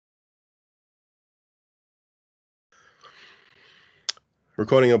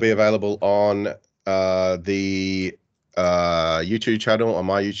Recording will be available on the YouTube channel, on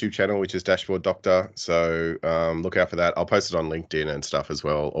my YouTube channel, which is Dashboard Doctor. So look out for that. I'll post it on LinkedIn and stuff as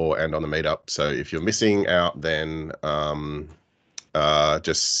well, and on the meetup. So if you're missing out, then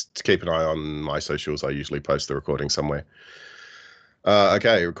just keep an eye on my socials. I usually post the recording somewhere.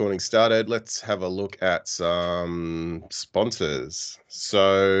 Okay, recording started. Let's have a look at some sponsors.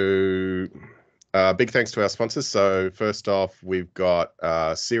 So big thanks to our sponsors. So first off, we've got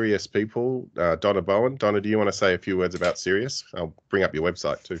Serious People, Donna Bowen. Donna, do you want to say a few words about Serious? I'll bring up your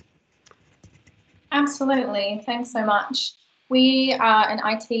website too. Absolutely. Thanks so much. We are an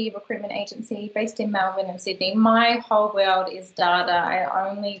IT recruitment agency based in Melbourne and Sydney. My whole world is data. I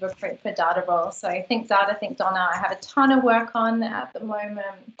only recruit for data roles. So think data, think Donna. I have a ton of work on at the moment.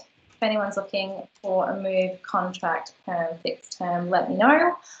 If anyone's looking for a move, contract, term, fixed term, let me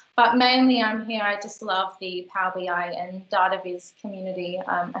know. But mainly I'm here. I just love the Power BI and data viz community.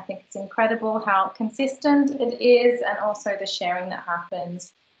 I think it's incredible how consistent it is, and also the sharing that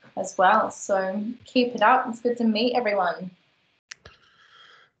happens as well. So keep it up. It's good to meet everyone.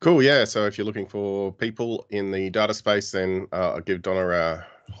 Cool. Yeah. So if you're looking for people in the data space, then I'll give Donna a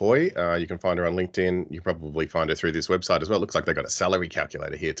hoy. You can find her on LinkedIn. You probably find her through this website as well. It looks like they've got a salary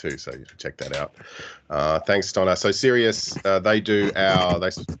calculator here too, so you should check that out. Thanks, Donna. So Serious, they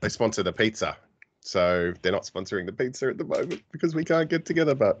sponsor the pizza. So they're not sponsoring the pizza at the moment because we can't get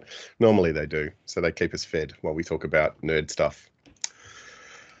together, but normally they do. So they keep us fed while we talk about nerd stuff.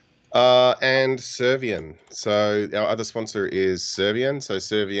 And Servian. So our other sponsor is Servian. So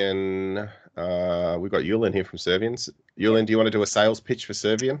Servian, we've got Yulin here from Servian. Yulin, do you want to do a sales pitch for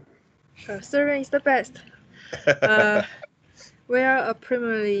Servian? Servian is the best. We are a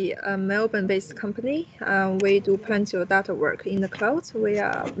primarily Melbourne-based company. We do plenty of data work in the cloud. We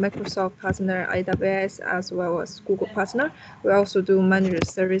are Microsoft partner, AWS, as well as Google partner. We also do managed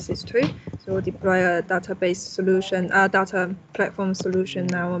services too. So we deploy a database solution, data platform solution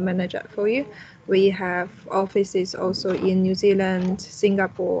now manage it for you. We have offices also in New Zealand,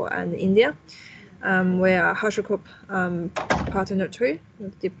 Singapore, and India. We are HashiCorp partner too.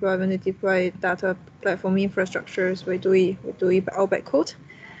 When we deploy data platform infrastructures, we do it all by code.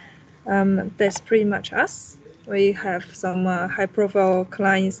 That's pretty much us. We have some high-profile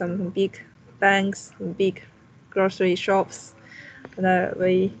clients, some big banks, big grocery shops that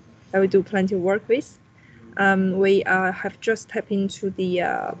we do plenty of work with. We have just tapped into the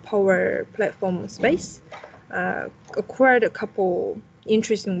Power Platform space, acquired a couple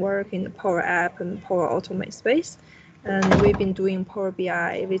interesting work in the Power App and Power Automate space. And we've been doing Power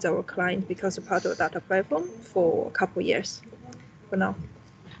BI with our client because of part of the data platform for a couple of years for now.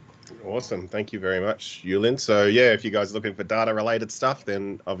 Awesome. Thank you very much, Yulin. So yeah, if you guys are looking for data related stuff,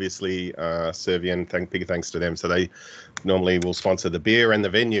 then obviously Servian, big thanks to them. So they normally will sponsor the beer and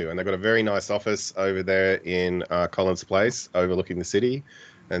the venue, and they've got a very nice office over there in Collins Place overlooking the city.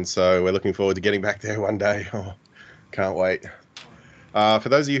 And so we're looking forward to getting back there one day. Oh, can't wait. For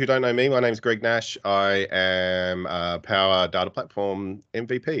those of you who don't know me, my name is Greg Nash. I am Power Data Platform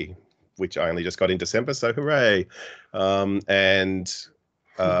MVP, which I only just got in December, so hooray. Thank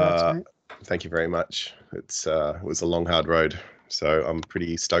you very much. It was a long, hard road, so I'm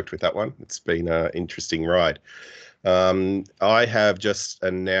pretty stoked with that one. It's been an interesting ride. I have just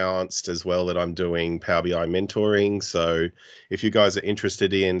announced as well that I'm doing Power BI mentoring. So if you guys are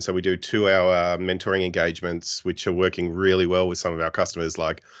interested in, so we do 2-hour mentoring engagements, which are working really well with some of our customers.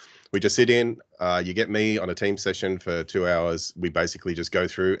 Like we just sit in, you get me on a team session for 2 hours. We basically just go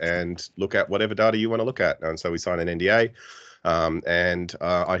through and look at whatever data you want to look at. And so we sign an NDA.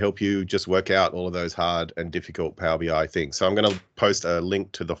 I help you just work out all of those hard and difficult Power BI things. So I'm going to post a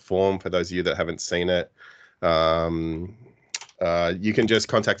link to the form for those of you that haven't seen it. You can just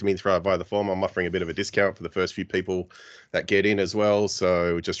contact me via the form. I'm offering a bit of a discount for the first few people that get in as well.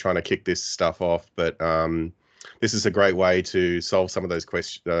 So we're just trying to kick this stuff off. But this is a great way to solve some of those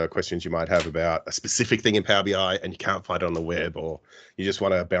questions you might have about a specific thing in Power BI and you can't find it on the web, or you just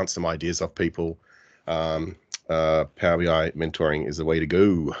want to bounce some ideas off people. Power BI mentoring is the way to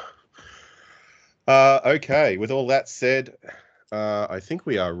go. Okay, with all that said, I think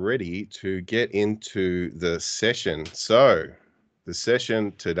we are ready to get into the session. So the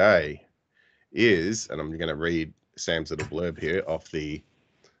session today is, and I'm going to read Sam's little blurb here off the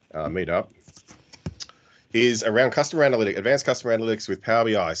meetup, is around customer analytics, advanced customer analytics with Power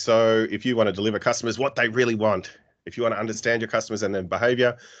BI. So if you want to deliver customers what they really want, if you want to understand your customers and their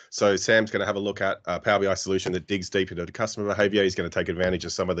behavior. So Sam's going to have a look at a Power BI solution that digs deep into the customer behavior. He's going to take advantage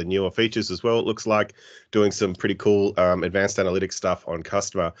of some of the newer features as well. It looks like doing some pretty cool advanced analytics stuff on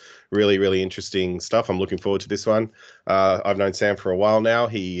customer. Really, really interesting stuff. I'm looking forward to this one. I've known Sam for a while now.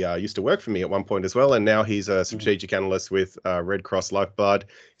 He used to work for me at one point as well, and now he's a strategic analyst with Red Cross Lifeblood.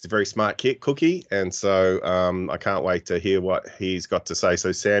 He's a very smart cookie, and so I can't wait to hear what he's got to say.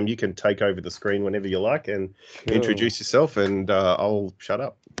 So Sam, you can take over the screen whenever you like and introduce yourself, and I'll shut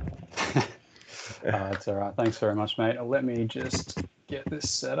up. That's all right. Thanks very much, mate. Let me just get this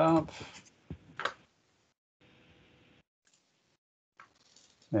set up.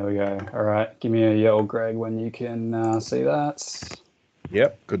 There we go. All right. Give me a yell, Greg, when you can see that.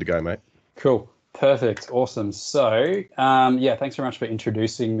 Yep. Good to go, mate. Cool. Perfect. Awesome. So, yeah, thanks very much for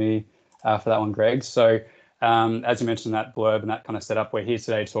introducing me for that one, Greg. So, as you mentioned, that blurb and that kind of setup, we're here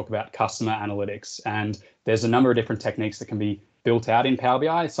today to talk about customer analytics. And there's a number of different techniques that can be built out in Power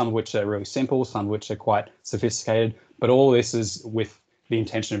BI, some of which are really simple, some of which are quite sophisticated. But all this is with the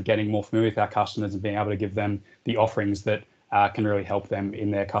intention of getting more familiar with our customers and being able to give them the offerings that can really help them in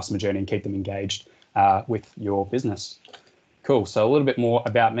their customer journey and keep them engaged with your business. Cool. So a little bit more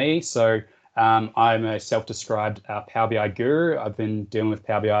about me. So I'm a self-described Power BI guru. I've been dealing with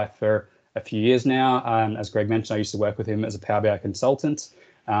Power BI for a few years now. As Greg mentioned, I used to work with him as a Power BI consultant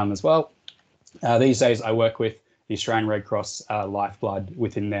as well. These days, I work with the Australian Red Cross Lifeblood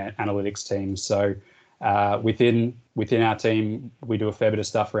within their analytics team. So within our team, we do a fair bit of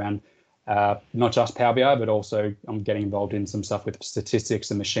stuff around not just Power BI, but also I'm getting involved in some stuff with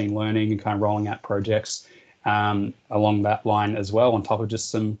statistics and machine learning and kind of rolling out projects along that line as well, on top of just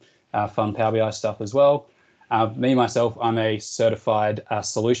some fun Power BI stuff as well. Myself, I'm a certified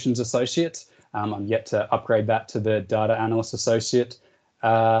solutions associate. I'm yet to upgrade that to the data analyst associate,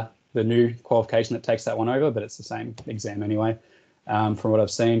 the new qualification that takes that one over, but it's the same exam anyway, from what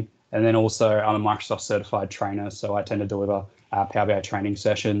I've seen. And then also I'm a Microsoft certified trainer, so I tend to deliver Power BI training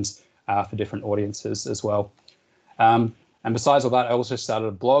sessions for different audiences as well. And besides all that, I also started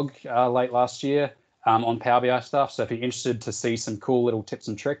a blog late last year on Power BI stuff. So if you're interested to see some cool little tips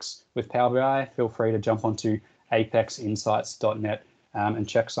and tricks with Power BI, feel free to jump onto apexinsights.net and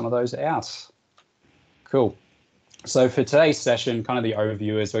check some of those out. Cool. So for today's session, kind of the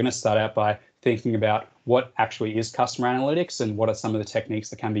overview is we're going to start out by thinking about what actually is customer analytics and what are some of the techniques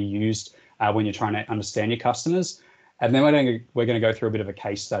that can be used when you're trying to understand your customers. And then we're going to go through a bit of a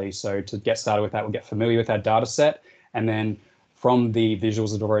case study. So to get started with that, we'll get familiar with our data set. And then from the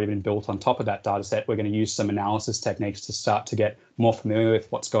visuals that have already been built on top of that data set, we're going to use some analysis techniques to start to get more familiar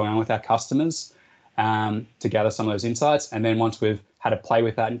with what's going on with our customers, to gather some of those insights. And then once we've had to play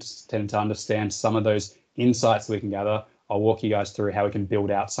with that and tend to understand some of those insights that we can gather, I'll walk you guys through how we can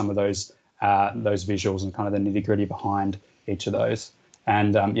build out some of those visuals and kind of the nitty gritty behind each of those.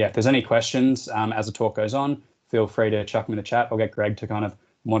 And yeah, if there's any questions as the talk goes on, feel free to chuck them in the chat. I'll get Greg to kind of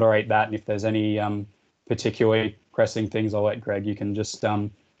moderate that. And if there's any particularly pressing things, I'll let Greg, you can just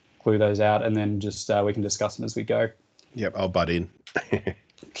clue those out and then just we can discuss them as we go. Yep, I'll butt in.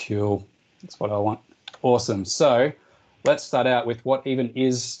 Cool. That's what I want. Awesome. So let's start out with what even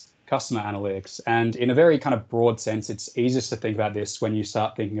is customer analytics. And in a very kind of broad sense, it's easiest to think about this when you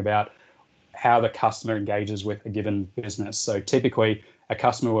start thinking about how the customer engages with a given business. So typically a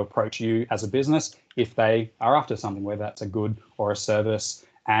customer will approach you as a business if they are after something, whether that's a good or a service,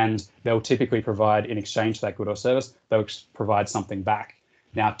 and they'll typically provide, in exchange for that good or service, they'll provide something back.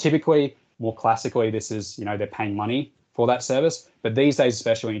 Now, typically, more classically, this is, they're paying money for that service. But these days,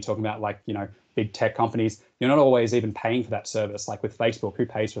 especially when you're talking about like, big tech companies, you're not always even paying for that service. Like with Facebook, who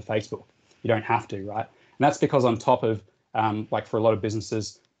pays for Facebook? You don't have to, right? And that's because on top of, like for a lot of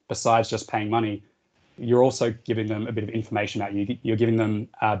businesses, besides just paying money, you're also giving them a bit of information about you. You're giving them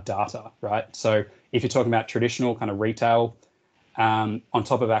data, right? So if you're talking about traditional kind of retail, on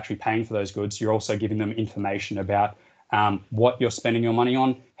top of actually paying for those goods, you're also giving them information about what you're spending your money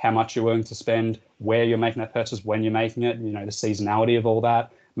on, how much you're willing to spend, where you're making that purchase, when you're making it, the seasonality of all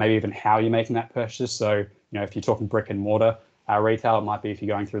that, maybe even how you're making that purchase. So, if you're talking brick and mortar retail, it might be if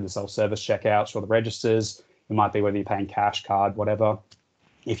you're going through the self-service checkouts or the registers, it might be whether you're paying cash, card, whatever.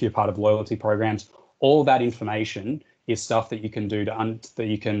 If you're part of loyalty programs, all that information is stuff that you can do that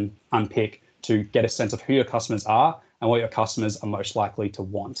you can unpick to get a sense of who your customers are and what your customers are most likely to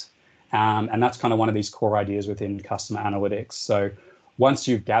want. And that's kind of one of these core ideas within customer analytics. So once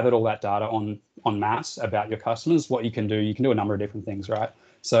you've gathered all that data en masse about your customers, what you can do a number of different things, right?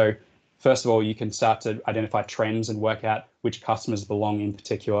 So first of all, you can start to identify trends and work out which customers belong in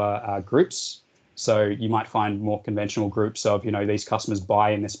particular groups. So you might find more conventional groups of, these customers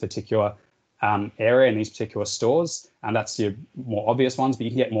buy in this particular area in these particular stores, and that's your more obvious ones, but you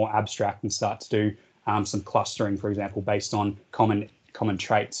can get more abstract and start to do some clustering, for example, based on common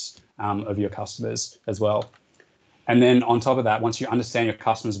traits of your customers as well. And then on top of that, once you understand your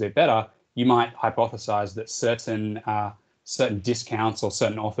customers a bit better, you might hypothesize that certain discounts or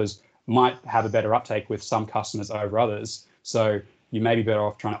certain offers might have a better uptake with some customers over others. So you may be better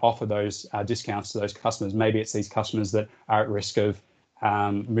off trying to offer those discounts to those customers. Maybe it's these customers that are at risk of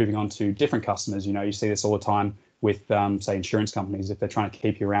moving on to different customers. You know, you see this all the time with, say, insurance companies. If they're trying to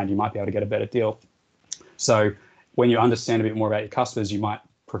keep you around, you might be able to get a better deal. So when you understand a bit more about your customers, you might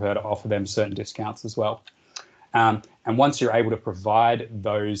prefer to offer them certain discounts as well. And once you're able to provide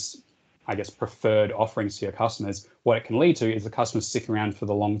those, I guess, preferred offerings to your customers, what it can lead to is the customers stick around for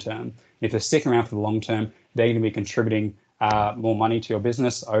the long term. If they're sticking around for the long term, they're going to be contributing more money to your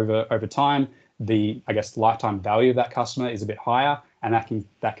business over time. The, I guess, lifetime value of that customer is a bit higher, and that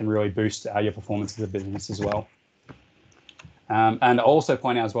can really boost your performance as a business as well. And I'll also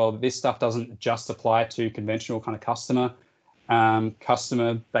point out as well that this stuff doesn't just apply to conventional kind of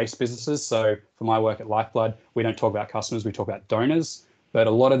customer-based businesses. So for my work at Lifeblood, we don't talk about customers, we talk about donors. But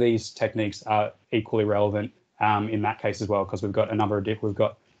a lot of these techniques are equally relevant in that case as well, because we've got a number of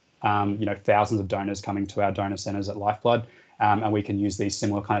thousands of donors coming to our donor centers at Lifeblood, and we can use these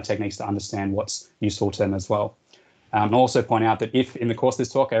similar kind of techniques to understand what's useful to them as well. I'll also point out that if in the course of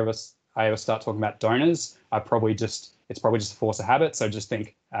this talk I ever start talking about donors, it's probably just a force of habit. So just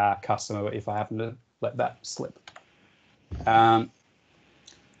think customer if I happen to let that slip.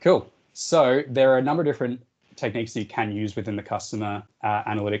 Cool. So there are a number of different techniques that you can use within the customer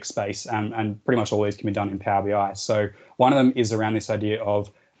analytics space, and pretty much all these can be done in Power BI. So one of them is around this idea of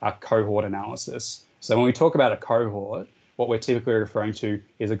cohort analysis. So when we talk about a cohort, what we're typically referring to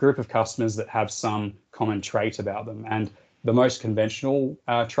is a group of customers that have some common trait about them. And the most conventional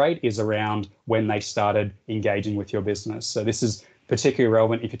trait is around when they started engaging with your business. So this is particularly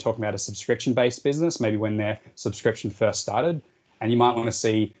relevant if you're talking about a subscription-based business, maybe when their subscription first started. And you might want to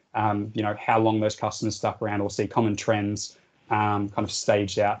see, how long those customers stuck around, or see common trends kind of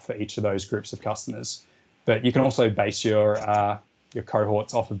staged out for each of those groups of customers. But you can also base your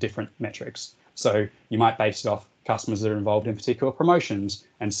cohorts off of different metrics. So you might base it off customers that are involved in particular promotions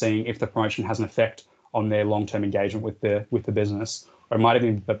and seeing if the promotion has an effect on their long-term engagement with the business. Or it might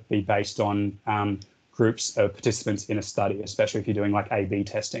even be based on groups of participants in a study, especially if you're doing like A/B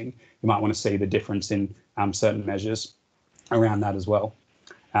testing. You might want to see the difference in certain measures around that as well.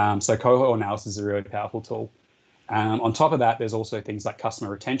 So cohort analysis is a really powerful tool. On top of that, there's also things like customer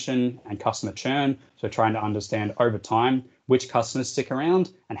retention and customer churn. So trying to understand over time which customers stick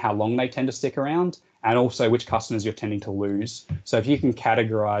around and how long they tend to stick around, and also which customers you're tending to lose. So if you can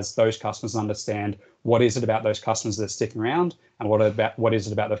categorize those customers and understand what is it about those customers that are sticking around and what is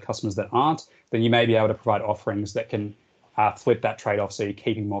it about those customers that aren't, then you may be able to provide offerings that can flip that trade-off, so you're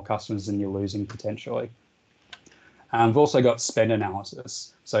keeping more customers than you're losing potentially. We've also got spend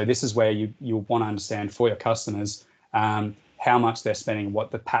analysis. So this is where you want to understand for your customers how much they're spending,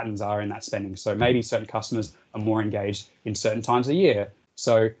 what the patterns are in that spending. So maybe certain customers are more engaged in certain times of year.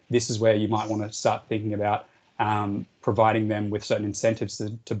 So this is where you might want to start thinking about providing them with certain incentives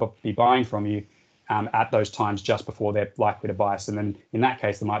to be buying from you at those times just before they're likely to buy. So then in that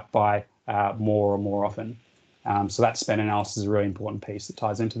case, they might buy more or more often. So that spend analysis is a really important piece that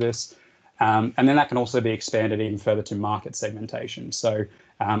ties into this. And then that can also be expanded even further to market segmentation. So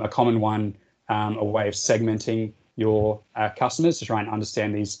a common one, a way of segmenting your customers to try and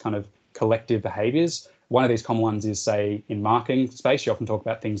understand these kind of collective behaviors. One of these common ones is, say, in marketing space, you often talk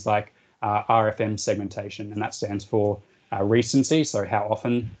about things like RFM segmentation, and that stands for recency, so how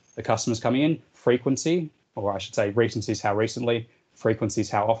often the customer's coming in, frequency, or I should say recency is how recently, frequency is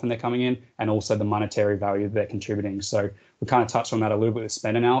how often they're coming in, and also the monetary value that they're contributing. So we kind of touched on that a little bit with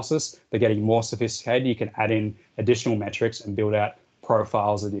spend analysis. They're getting more sophisticated. You can add in additional metrics and build out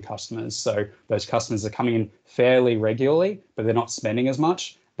profiles of your customers. So those customers are coming in fairly regularly, but they're not spending as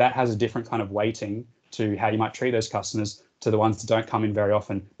much. That has a different kind of weighting to how you might treat those customers to the ones that don't come in very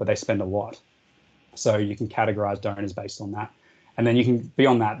often, but they spend a lot. So you can categorize donors based on that. And then you can,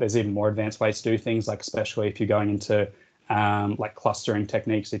 beyond that, there's even more advanced ways to do things, like especially if you're going into like clustering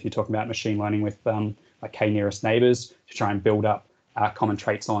techniques, if you're talking about machine learning with like k-nearest neighbors to try and build up common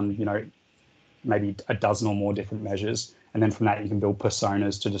traits on, maybe a dozen or more different measures. And then from that, you can build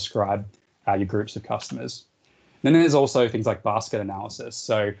personas to describe your groups of customers. And then there's also things like basket analysis.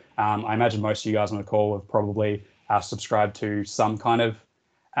 So I imagine most of you guys on the call have probably subscribed to some kind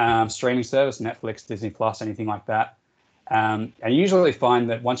of streaming service, Netflix, Disney Plus, anything like that. And you usually find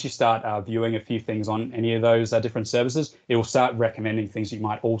that once you start viewing a few things on any of those different services, it will start recommending things you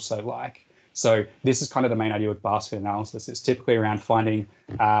might also like. So this is kind of the main idea with basket analysis. It's typically around finding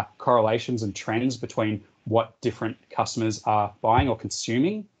correlations and trends between what different customers are buying or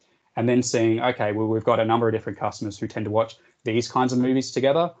consuming, and then seeing, okay, well, we've got a number of different customers who tend to watch these kinds of movies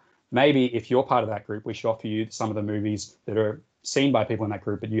together, maybe if you're part of that group, we should offer you some of the movies that are seen by people in that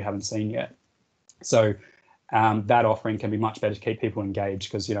group but you haven't seen yet. So that offering can be much better to keep people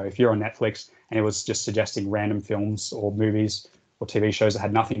engaged, because, you know, if you're on Netflix and it was just suggesting random films or movies or TV shows that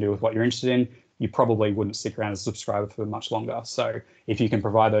had nothing to do with what you're interested in, you probably wouldn't stick around as a subscriber for much longer. So if you can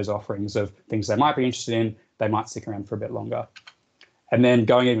provide those offerings of things they might be interested in, they might stick around for a bit longer. And then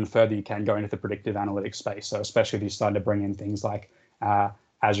going even further, you can go into the predictive analytics space. So especially if you're starting to bring in things like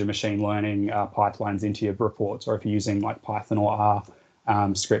Azure machine learning pipelines into your reports, or if you're using like Python or R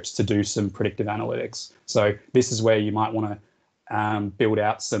scripts to do some predictive analytics. So this is where you might want to build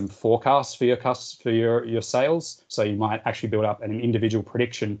out some forecasts for your sales. So you might actually build up an individual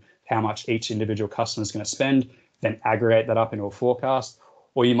prediction how much each individual customer is going to spend, then aggregate that up into a forecast.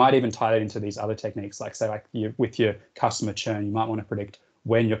 Or you might even tie that into these other techniques, like say like with your customer churn, you might want to predict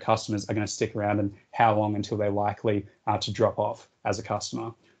when your customers are going to stick around and how long until they're likely to drop off as a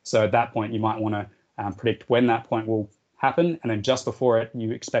customer. So at that point, you might want to predict when that point will happen, and then just before it,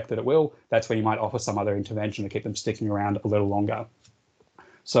 you expect that it will. That's when you might offer some other intervention to keep them sticking around a little longer.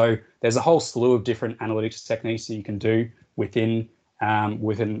 So there's a whole slew of different analytics techniques that you can do within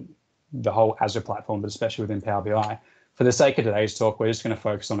the whole Azure platform, but especially within Power BI. For the sake of today's talk, we're just going to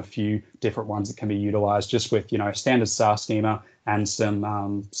focus on a few different ones that can be utilized just with, you know, standard star schema and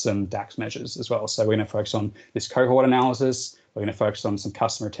some DAX measures as well. So we're going to focus on this cohort analysis. We're going to focus on some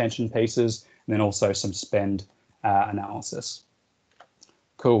customer retention pieces, and then also some spend analysis.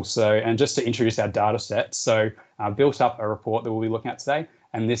 Cool. So, and just to introduce our data set, so I built up a report that we'll be looking at today,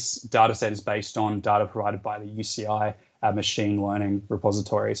 and this data set is based on data provided by the UCI machine learning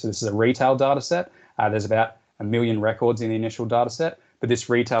repository. So this is a retail data set. There's about 1 million records in the initial data set, but this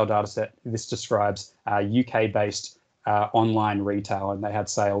retail data set, this describes UK-based online retail, and they had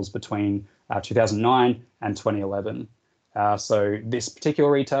sales between 2009 and 2011. So this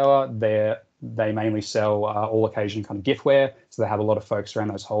particular retailer, they mainly sell all occasion kind of giftware, so they have a lot of folks around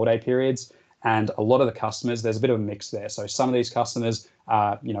those holiday periods, and a lot of the customers, there's a bit of a mix there. So some of these customers,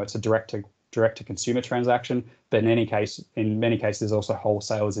 you know, it's a direct to consumer transaction, but in many cases, there's also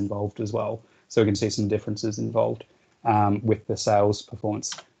wholesalers involved as well. So we can see some differences involved with the sales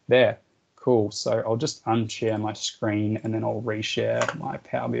performance there. Cool. So I'll just unshare my screen and then I'll reshare my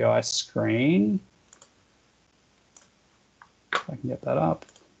Power BI screen. If I can get that up.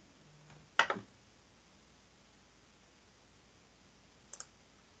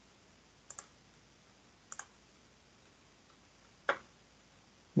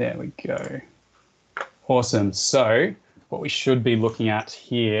 There we go. Awesome. So what we should be looking at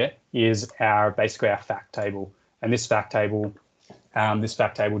here is basically our fact table. And this fact table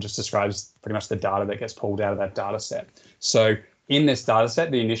just describes pretty much the data that gets pulled out of that data set. So in this data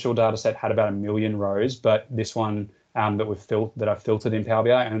set, the initial data set had about 1 million rows, but this one that I've filtered in Power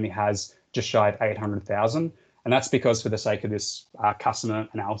BI only has just shy of 800,000. And that's because, for the sake of this customer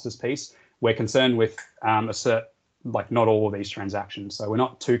analysis piece, we're concerned with not all of these transactions. So we're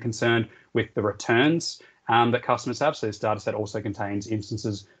not too concerned with the returns that customers have. So this data set also contains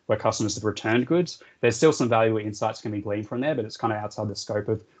instances where customers have returned goods. There's still some valuable insights can be gleaned from there, but it's kind of outside the scope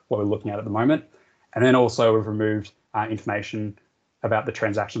of what we're looking at the moment. And then also we've removed information about the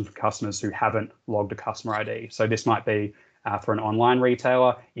transactions from customers who haven't logged a customer ID. So this might be for an online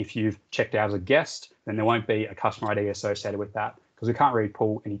retailer. If you've checked out as a guest, then there won't be a customer ID associated with that, because we can't really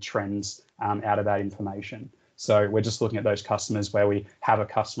pull any trends out of that information. So we're just looking at those customers where we have a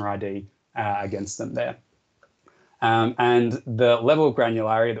customer ID against them there. And the level of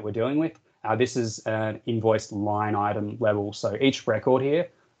granularity that we're dealing with, this is an invoice line item level. So each record here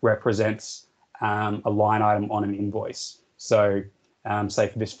represents a line item on an invoice. So say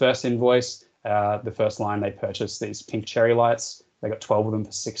for this first invoice, the first line, they purchased these pink cherry lights. They got 12 of them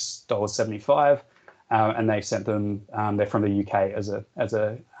for $6.75, and they sent them, they're from the UK as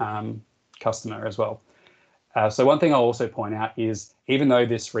a customer as well. So one thing I'll also point out is, even though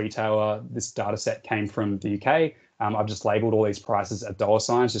this retailer, this data set came from the UK, I've just labeled all these prices at dollar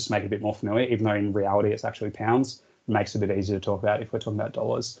signs just to make it a bit more familiar, even though in reality it's actually pounds. It makes it a bit easier to talk about if we're talking about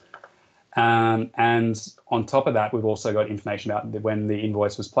dollars. And on top of that, we've also got information about when the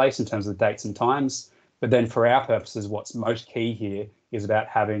invoice was placed in terms of the dates and times. But then for our purposes, what's most key here is about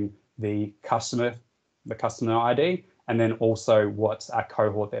having the customer ID, and then also what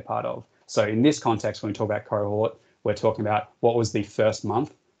cohort they're part of. So in this context, when we talk about cohort, we're talking about what was the first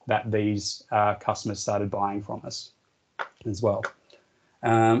month that these customers started buying from us as well.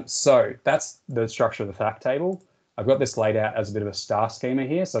 So that's the structure of the fact table. I've got this laid out as a bit of a star schema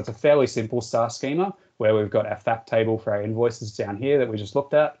here. So it's a fairly simple star schema where we've got our fact table for our invoices down here that we just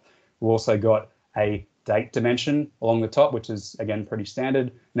looked at. We've also got a date dimension along the top, which is, again, pretty standard.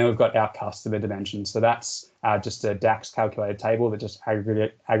 And then we've got our customer dimension. So that's just a DAX calculated table that just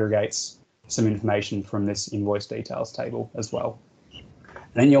aggregates some information from this invoice details table as well.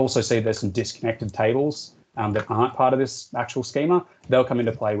 And then you also see there's some disconnected tables that aren't part of this actual schema. They'll come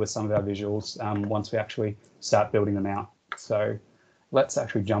into play with some of our visuals once we actually start building them out. So let's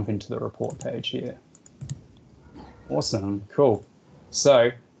actually jump into the report page here. Awesome, cool.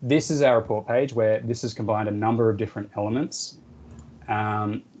 So this is our report page where this has combined a number of different elements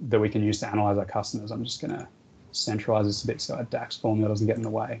that we can use to analyze our customers. I'm just going to centralize this a bit so our DAX formula doesn't get in the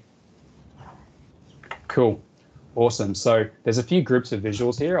way. Cool, awesome. So there's a few groups of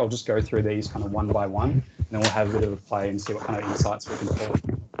visuals here. I'll just go through these kind of one by one, and then we'll have a bit of a play and see what kind of insights we can pull.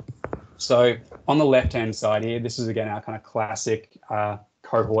 So on the left-hand side here, this is again our kind of classic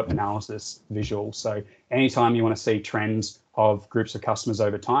cohort analysis visual. So anytime you want to see trends of groups of customers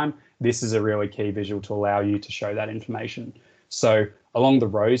over time, this is a really key visual to allow you to show that information. So along the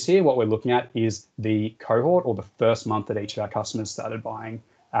rows here, what we're looking at is the cohort, or the first month that each of our customers started buying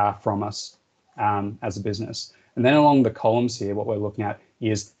from us as a business. And then along the columns here, what we're looking at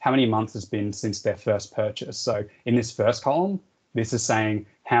is how many months has been since their first purchase. So in this first column, this is saying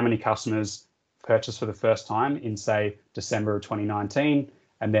how many customers purchased for the first time in, say, December of 2019.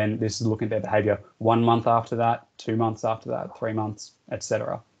 And then this is looking at their behavior 1 month after that, 2 months after that, 3 months,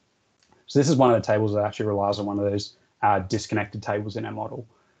 etc. So this is one of the tables that actually relies on one of those disconnected tables in our model.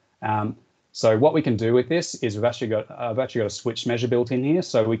 So what we can do with this is I've actually got a switch measure built in here,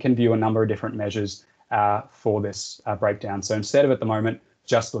 so we can view a number of different measures for this breakdown. So instead of at the moment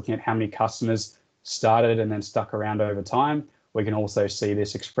just looking at how many customers started and then stuck around over time, we can also see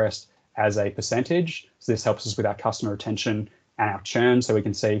this expressed as a percentage. So this helps us with our customer retention and our churn, so we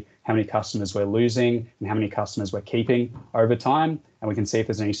can see how many customers we're losing and how many customers we're keeping over time, and we can see if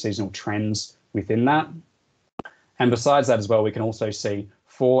there's any seasonal trends within that. And besides that as well, we can also see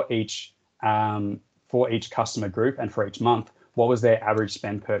for each customer group and for each month, what was their average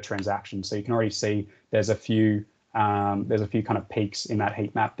spend per transaction. So you can already see there's a few kind of peaks in that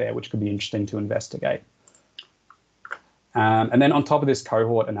heat map there, which could be interesting to investigate. And then on top of this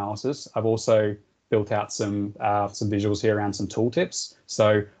cohort analysis, I've also built out some visuals here around some tooltips.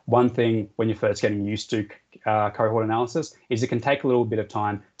 So one thing when you're first getting used to cohort analysis is it can take a little bit of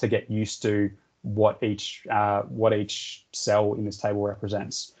time to get used to what each cell in this table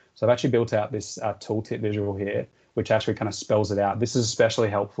represents. So I've actually built out this tooltip visual here, which actually kind of spells it out. This is especially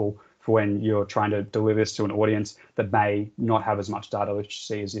helpful for when you're trying to deliver this to an audience that may not have as much data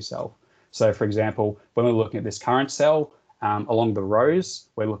literacy as yourself. So for example, when we're looking at this current cell, along the rows,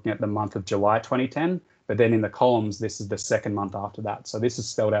 we're looking at the month of July 2010, but then in the columns, this is the second month after that. So this is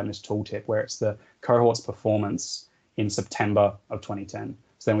spelled out in this tooltip where it's the cohort's performance in September of 2010.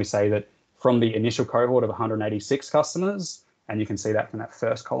 So then we say that from the initial cohort of 186 customers, and you can see that from that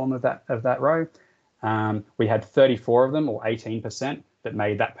first column of that row, we had 34 of them, or 18%, that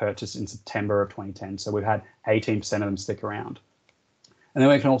made that purchase in September of 2010. So we've had 18% of them stick around. And then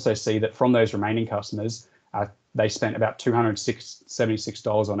we can also see that from those remaining customers, they spent about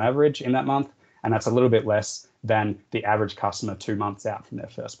 $276 on average in that month, and that's a little bit less than the average customer 2 months out from their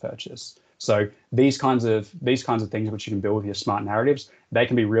first purchase. So these kinds of things which you can build with your smart narratives, they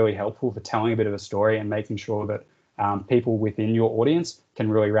can be really helpful for telling a bit of a story and making sure that people within your audience can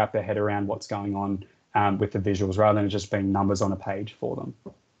really wrap their head around what's going on with the visuals, rather than just being numbers on a page for them.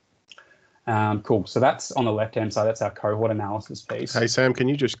 Cool. So that's on the left-hand side. That's our cohort analysis piece. Hey, Sam, can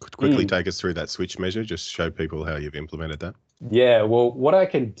you just quickly take us through that switch measure? Just show people how you've implemented that. Yeah, well, what I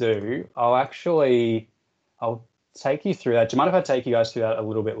can do, I'll take you through that. Do you mind if I take you guys through that a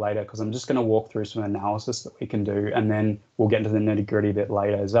little bit later? Because I'm just going to walk through some analysis that we can do, and then we'll get into the nitty-gritty a bit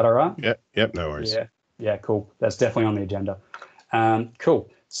later. Is that all right? Yep, no worries. Yeah, cool. That's definitely on the agenda. Cool.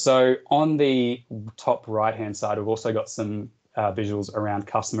 So on the top right-hand side, we've also got some visuals around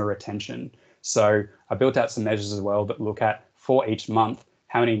customer retention. So I built out some measures as well that look at, for each month,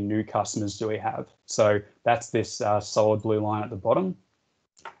 how many new customers do we have? So that's this solid blue line at the bottom.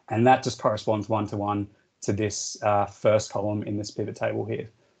 And that just corresponds one-to-one to this first column in this pivot table here.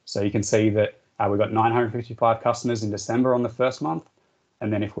 So you can see that we've got 955 customers in December on the first month.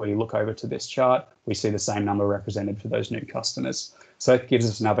 And then if we look over to this chart, we see the same number represented for those new customers. So it gives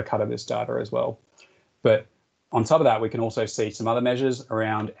us another cut of this data as well. But on top of that, we can also see some other measures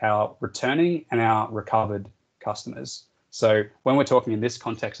around our returning and our recovered customers. So when we're talking in this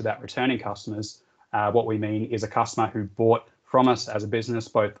context about returning customers, what we mean is a customer who bought from us as a business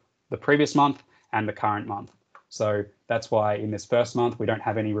both the previous month and the current month. So that's why in this first month, we don't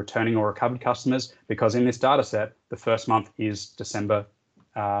have any returning or recovered customers, because in this data set, the first month is December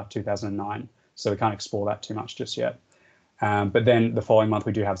 2009. so we can't explore that too much just yet. But then the following month,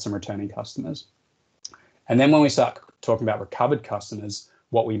 we do have some returning customers. And then when we start talking about recovered customers,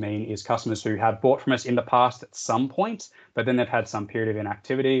 what we mean is customers who have bought from us in the past at some point, but then they've had some period of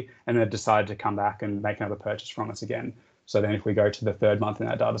inactivity and they've decided to come back and make another purchase from us again. So then if we go to the third month in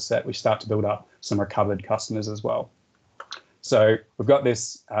our data set, we start to build up some recovered customers as well. So we've got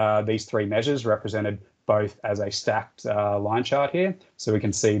this these three measures represented both as a stacked line chart here. So we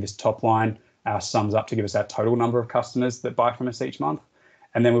can see this top line sums up to give us our total number of customers that buy from us each month.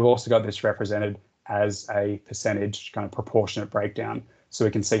 And then we've also got this represented as a percentage kind of proportionate breakdown. So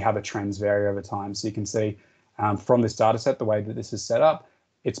we can see how the trends vary over time. So you can see from this data set, the way that this is set up,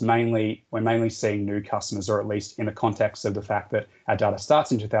 we're mainly seeing new customers, or at least in the context of the fact that our data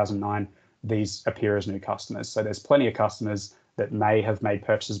starts in 2009, these appear as new customers. So there's plenty of customers that may have made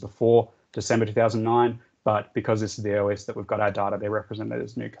purchases before December 2009, but because this is the earliest that we've got our data, they're represented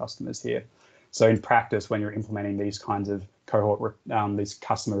as new customers here. So in practice, when you're implementing these kinds of cohort, these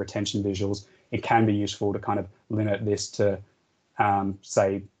customer retention visuals, it can be useful to kind of limit this to,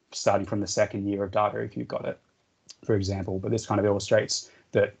 say, starting from the second year of data if you've got it, for example. But this kind of illustrates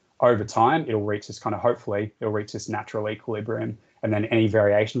that over time, it'll reach this kind of, hopefully, it'll reach this natural equilibrium. And then any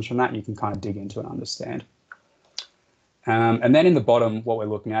variations from that, you can kind of dig into and understand. And then in the bottom, what we're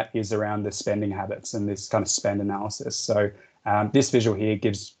looking at is around the spending habits and this kind of spend analysis. So this visual here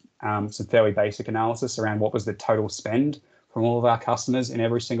gives some fairly basic analysis around what was the total spend from all of our customers in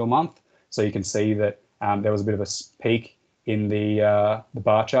every single month. So you can see that there was a bit of a peak in the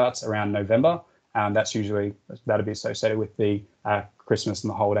bar charts around November. That'd be associated with the Christmas and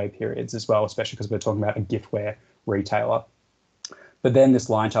the holiday periods as well, especially because we're talking about a giftware retailer. But then this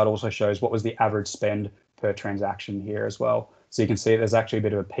line chart also shows what was the average spend per transaction here as well. So you can see there's actually a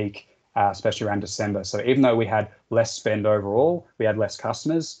bit of a peak, especially around December. So even though we had less spend overall, we had less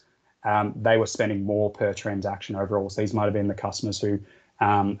customers, they were spending more per transaction overall. So these might have been the customers who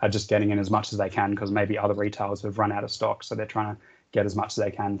are just getting in as much as they can because maybe other retailers have run out of stock. So they're trying to get as much as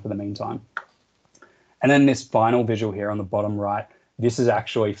they can for the meantime. And then this final visual here on the bottom right, this is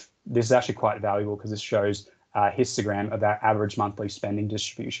actually quite valuable because this shows a histogram of our average monthly spending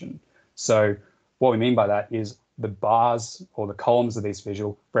distribution. So what we mean by that is the bars or the columns of this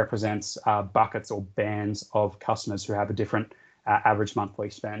visual represents buckets or bands of customers who have a different average monthly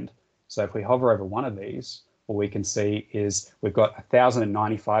spend. So if we hover over one of these, what we can see is we've got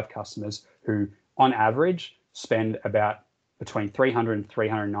 1,095 customers who on average spend about between $300 and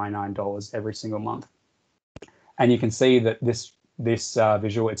 $399 every single month. And you can see that this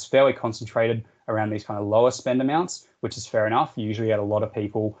visual, it's fairly concentrated around these kind of lower spend amounts, which is fair enough. You usually get a lot of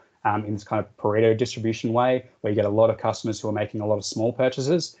people in this kind of Pareto distribution way, where you get a lot of customers who are making a lot of small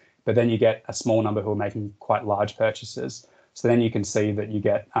purchases, but then you get a small number who are making quite large purchases. So then you can see that you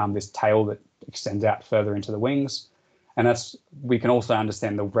get this tail that extends out further into the wings. And we can also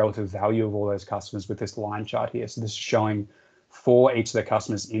understand the relative value of all those customers with this line chart here. So this is showing for each of the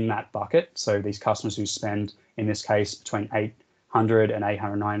customers in that bucket. So these customers who spend, in this case, between $800 and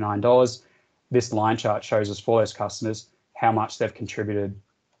 $899, this line chart shows us for those customers how much they've contributed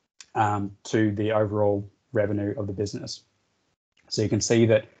to the overall revenue of the business. So you can see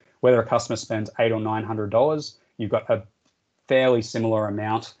that whether a customer spends $800 or $900, you've got a fairly similar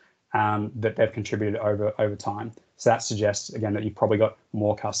amount that they've contributed over time. So that suggests, again, that you've probably got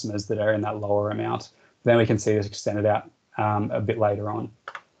more customers that are in that lower amount. Then we can see this extended out a bit later on.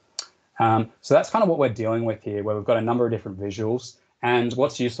 So that's kind of what we're dealing with here, where we've got a number of different visuals. And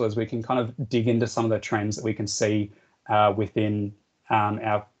what's useful is we can kind of dig into some of the trends that we can see within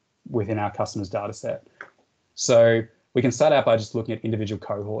our customers' data set. So we can start out by just looking at individual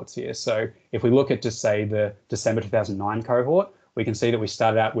cohorts here. So if we look at, just say, the December 2009 cohort, we can see that we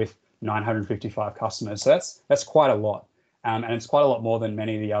started out with 955 customers. So that's quite a lot. And it's quite a lot more than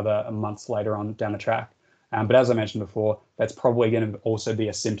many of the other months later on down the track. But as I mentioned before, that's probably going to also be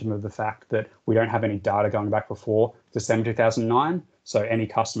a symptom of the fact that we don't have any data going back before December 2009. So any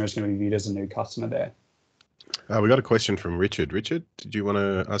customer is going to be viewed as a new customer there. We got a question from Richard. Richard, did you want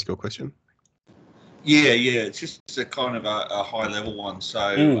to ask your question? Yeah. It's just a kind of a high level one. So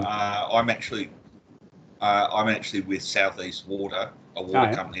I'm actually with Southeast Water, a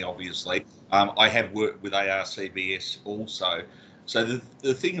water company, obviously. I have worked with ARCBS also. So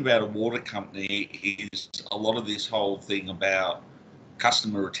the thing about a water company is a lot of this whole thing about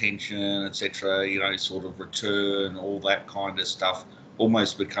customer retention, etc., sort of return, all that kind of stuff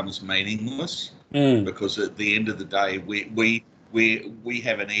almost becomes meaningless because at the end of the day, we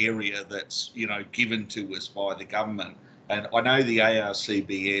have an area that's, given to us by the government. And I know the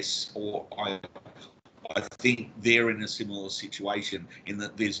ARCBS, or I think they're in a similar situation in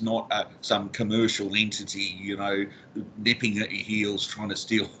that there's not some commercial entity, nipping at your heels, trying to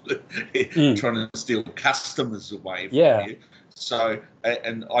steal customers away from you. So,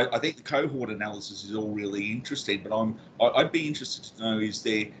 and I think the cohort analysis is all really interesting, but I'd be interested to know, is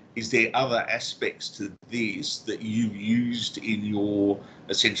there other aspects to this that you've used in your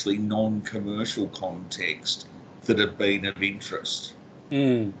essentially non-commercial context that have been of interest?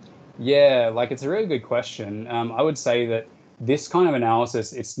 Yeah, like it's a really good question. I would say that this kind of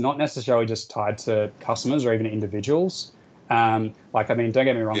analysis, it's not necessarily just tied to customers or even individuals. Don't get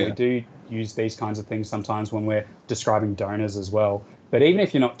me wrong, we do use these kinds of things sometimes when we're describing donors as well. But even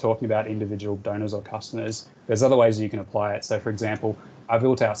if you're not talking about individual donors or customers, there's other ways you can apply it. So for example, I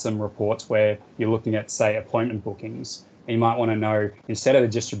built out some reports where you're looking at, say, appointment bookings. And you might want to know, instead of the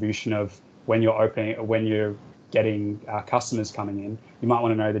distribution of when you're getting customers coming in, you might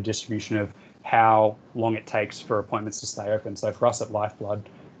want to know the distribution of how long it takes for appointments to stay open. So for us at Lifeblood,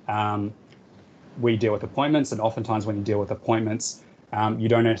 we deal with appointments, and oftentimes when you deal with appointments, you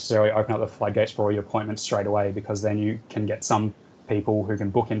don't necessarily open up the floodgates for all your appointments straight away, because then you can get some people who can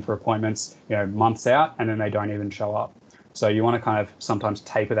book in for appointments, months out, and then they don't even show up. So you want to kind of sometimes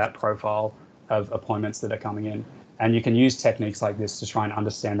taper that profile of appointments that are coming in. And you can use techniques like this to try and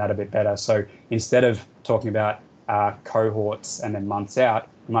understand that a bit better. So instead of talking about cohorts and then months out,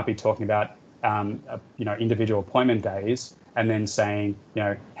 you might be talking about individual appointment days, and then saying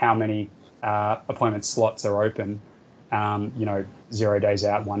how many appointment slots are open, 0 days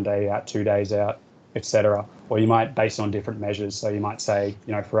out, 1 day out, 2 days out, etc. Or you might base it on different measures. So you might say,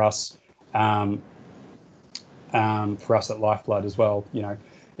 for us at Lifeblood as well,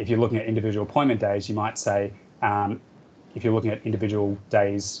 if you're looking at individual appointment days, you might say, if you're looking at individual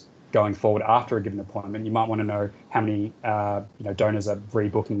days going forward after a given appointment, you might want to know how many donors are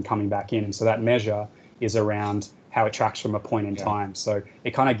rebooking, coming back in. So that measure is around how it tracks from a point in time. So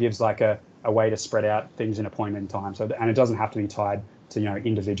it kind of gives like a way to spread out things in a point in time. So, and it doesn't have to be tied to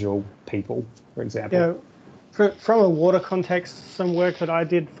individual people, for example. Yeah, from a water context, some work that I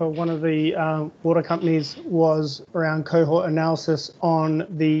did for one of the water companies was around cohort analysis on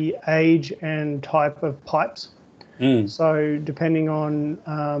the age and type of pipes. So depending on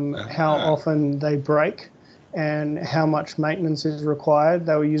how often they break and how much maintenance is required,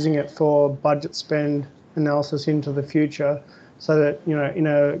 they were using it for budget spend analysis into the future, so that, in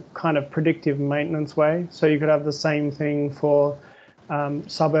a kind of predictive maintenance way. So you could have the same thing for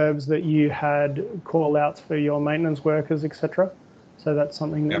suburbs that you had call outs for your maintenance workers, etc. So that's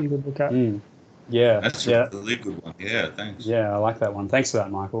something that you would look at. Yeah, that's a really good one. Yeah, thanks. Yeah, I like that one. Thanks for that,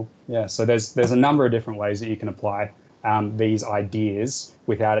 Michael. Yeah, so there's a number of different ways that you can apply these ideas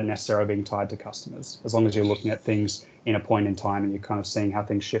without it necessarily being tied to customers, as long as you're looking at things in a point in time and you're kind of seeing how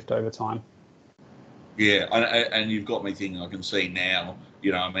things shift over time. Yeah, and you've got me thinking. I can see now,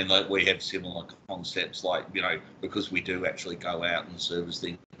 like we have similar concepts, like, because we do actually go out and service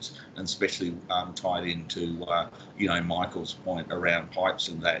things, and especially tied into, Michael's point around pipes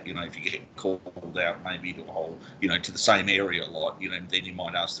and that, if you get called out maybe to a whole, to the same area a lot, then you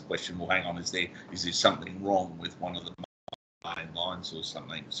might ask the question, well, hang on, is there something wrong with one of the main lines or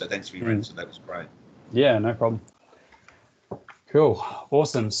something? So thanks for your answer. That was great. Yeah, no problem. Cool,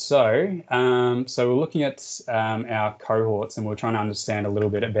 awesome. So, we're looking at our cohorts, and we're trying to understand a little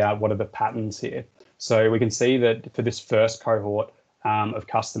bit about what are the patterns here. So we can see that for this first cohort of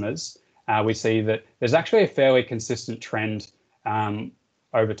customers, we see that there's actually a fairly consistent trend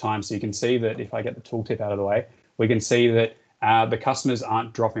over time. So you can see that if I get the tooltip out of the way, we can see that the customers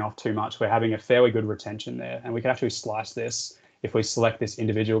aren't dropping off too much. We're having a fairly good retention there, and we can actually slice this. If we select this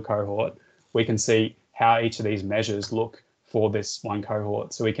individual cohort, we can see how each of these measures look for this one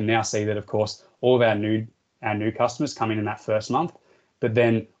cohort. So we can now see that, of course, all of our new customers come in that first month, but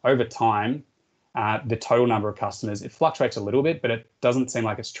then over time, the total number of customers, it fluctuates a little bit, but it doesn't seem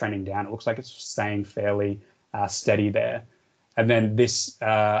like it's trending down. It looks like it's staying fairly steady there. And then this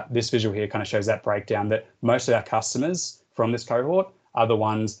visual here kind of shows that breakdown, that most of our customers from this cohort are the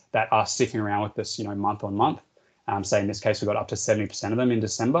ones that are sticking around with this, month on month. Say in this case, we've got up to 70% of them in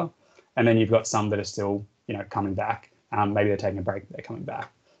December. And then you've got some that are still, coming back. Maybe they're taking a break, but they're coming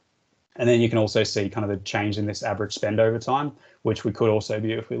back. And then you can also see kind of the change in this average spend over time, which we could also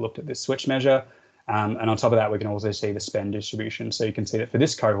view if we looked at this switch measure. And on top of that, we can also see the spend distribution. So you can see that for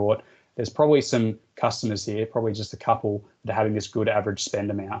this cohort, there's probably some customers here, probably just a couple, that are having this good average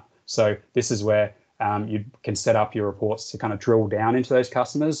spend amount. So this is where you can set up your reports to kind of drill down into those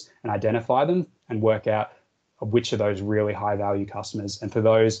customers and identify them and work out which of those really high value customers. And for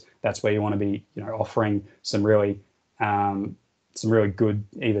those, that's where you want to be, offering some really good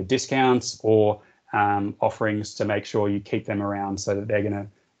either discounts or offerings to make sure you keep them around so that they're going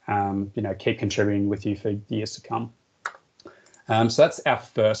to keep contributing with you for years to come. So that's our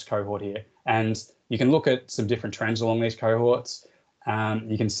first cohort here, and you can look at some different trends along these cohorts.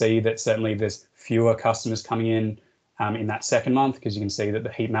 You can see that certainly there's fewer customers coming in that second month, because you can see that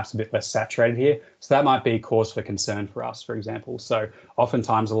the heat map's a bit less saturated here. So that might be cause for concern for us, for example. So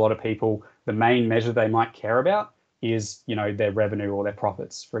oftentimes a lot of people, the main measure they might care about is, their revenue or their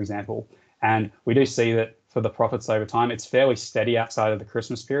profits, for example. And we do see that for the profits over time, it's fairly steady outside of the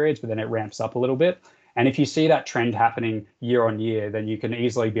Christmas periods, but then it ramps up a little bit. And if you see that trend happening year on year, then you can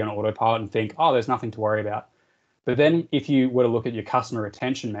easily be on autopilot and think, oh, there's nothing to worry about. But then if you were to look at your customer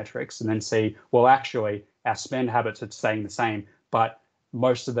retention metrics and then see, well, actually, our spend habits are staying the same, but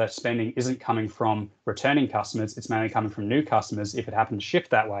most of the spending isn't coming from returning customers, it's mainly coming from new customers, if it happened to shift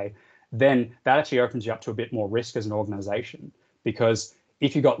that way, then that actually opens you up to a bit more risk as an organization. Because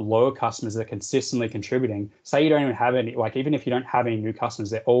if you've got lower customers that are consistently contributing, say you don't even have any, like even if you don't have any new customers,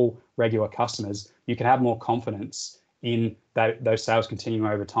 they're all regular customers, you can have more confidence in those sales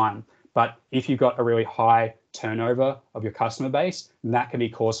continuing over time. But if you've got a really high turnover of your customer base, then that can be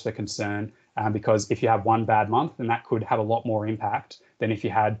cause for concern, because if you have one bad month, then that could have a lot more impact than if you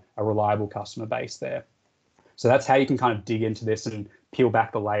had a reliable customer base there. So that's how you can kind of dig into this and peel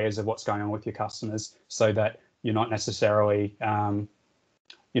back the layers of what's going on with your customers, so that you're not necessarily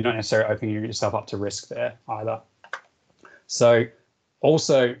opening yourself up to risk there either. So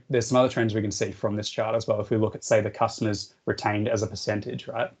also, there's some other trends we can see from this chart as well. If we look at, say, the customers retained as a percentage,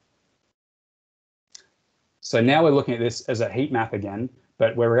 right? So now we're looking at this as a heat map again,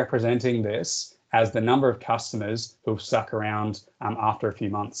 but we're representing this as the number of customers who've stuck around after a few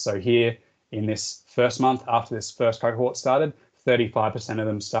months. So here in this first month, after this first cohort started, 35% of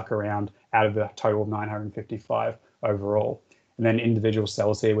them stuck around out of the total of 955 overall. And then individual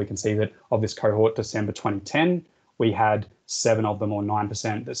cells here, we can see that of this cohort, December 2010, we had 7 of them, or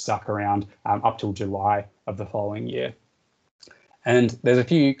 9%, that stuck around up till July of the following year. And there's a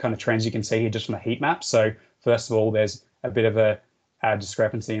few kind of trends you can see here just from the heat map. So first of all, there's a bit of a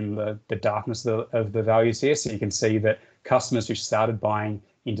discrepancy in the darkness of the values here. So you can see that customers who started buying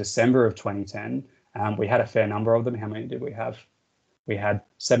in December of 2010, we had a fair number of them. How many did we have? We had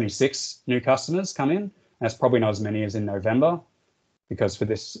 76 new customers come in. That's probably not as many as in November, because for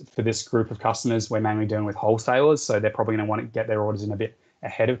this group of customers, we're mainly dealing with wholesalers, so they're probably going to want to get their orders in a bit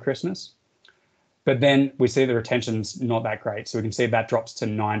ahead of Christmas. But then we see the retention's not that great. So we can see that drops to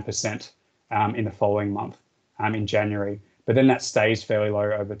 9% in the following month, in January. But then that stays fairly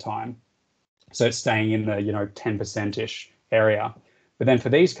low over time. So it's staying in the 10%-ish area. But then for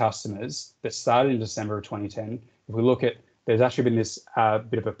these customers that started in December of 2010, if we look at, there's actually been this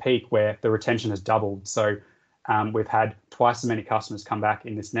bit of a peak where the retention has doubled. So we've had twice as many customers come back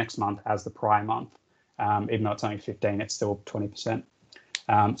in this next month as the prior month. Even though it's only 15, it's still 20%.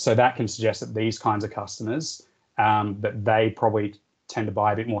 So that can suggest that these kinds of customers, that they probably tend to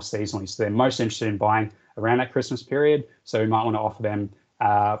buy a bit more seasonally. So they're most interested in buying around that Christmas period. So we might want to offer them,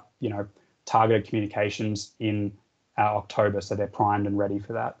 targeted communications in October, so they're primed and ready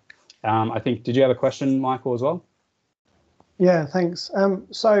for that. I think, did you have a question, Michael, as well? Yeah, thanks.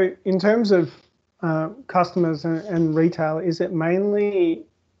 So in terms of customers and retail, is it mainly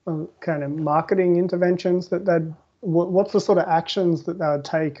kind of marketing interventions that what's the sort of actions that they would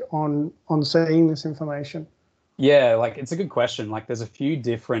take on seeing this information? Yeah, like it's a good question. Like there's a few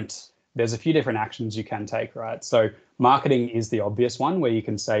different actions you can take, right? So marketing is the obvious one, where you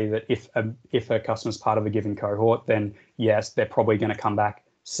can say that if a customer's part of a given cohort, then yes, they're probably going to come back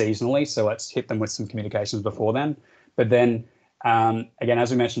seasonally. So let's hit them with some communications before then. But then again, as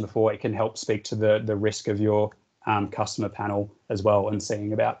we mentioned before, it can help speak to the risk of your customer panel as well, and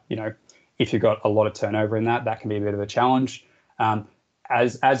seeing about, if you've got a lot of turnover in that can be a bit of a challenge.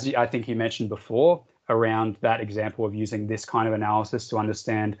 As I think you mentioned before, around that example of using this kind of analysis to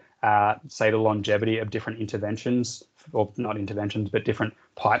understand, say, the longevity of different interventions, or not interventions, but different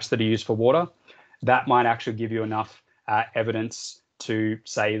pipes that are used for water, that might actually give you enough evidence to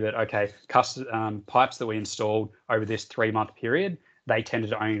say that, okay, pipes that we installed over this 3-month period, they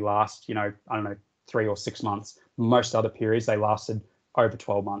tended to only last, 3 or 6 months. Most other periods, they lasted over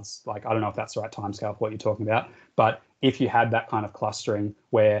 12 months. Like, I don't know if that's the right timescale for what you're talking about, but if you had that kind of clustering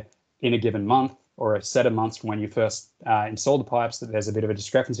where in a given month or a set of months from when you first installed the pipes, that there's a bit of a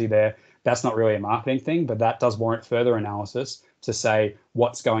discrepancy there, that's not really a marketing thing, but that does warrant further analysis to say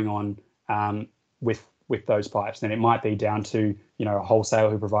what's going on with those pipes. Then it might be down to, a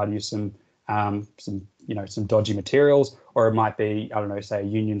wholesaler who provided you some dodgy materials, or it might be, I don't know, say a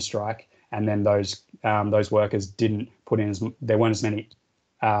union strike, and then those workers didn't put in there weren't as many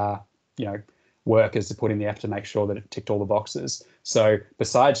workers to put in the effort to make sure that it ticked all the boxes. So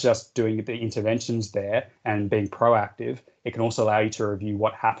besides just doing the interventions there and being proactive, it can also allow you to review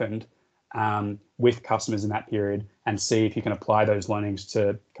what happened with customers in that period and see if you can apply those learnings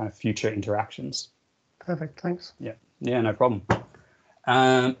to kind of future interactions. Perfect, thanks. Yeah, no problem.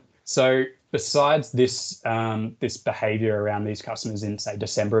 So besides this this behavior around these customers in, say,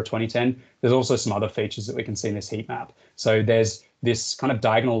 December of 2010, there's also some other features that we can see in this heat map. So there's this kind of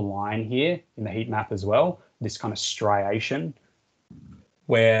diagonal line here in the heat map as well, this kind of striation,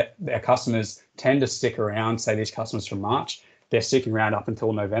 where their customers tend to stick around. Say these customers from March, they're sticking around up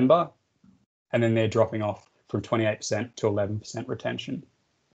until November, and then they're dropping off from 28% to 11% retention.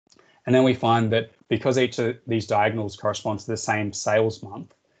 And then we find that because each of these diagonals corresponds to the same sales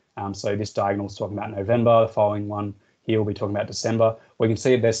month, so this diagonal is talking about November, the following one here will be talking about December, we can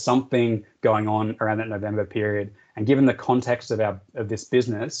see there's something going on around that November period. And given the context of this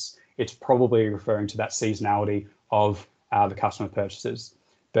business, it's probably referring to that seasonality of the customer purchases.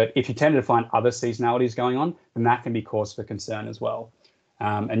 But if you tend to find other seasonalities going on, then that can be cause for concern as well.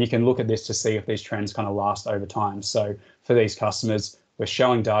 And you can look at this to see if these trends kind of last over time. So for these customers, we're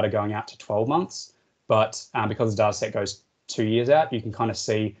showing data going out to 12 months, but because the data set goes 2 years out, you can kind of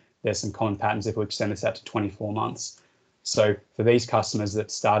see there's some common patterns if we extend this out to 24 months. So for these customers that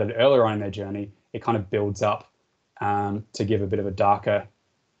started earlier on in their journey, it kind of builds up to give a bit of a darker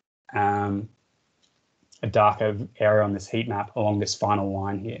area on this heat map along this final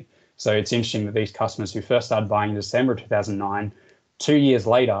line here. So it's interesting that these customers who first started buying in December of 2009, 2 years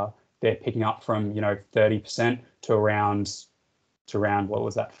later, they're picking up from 30% to around what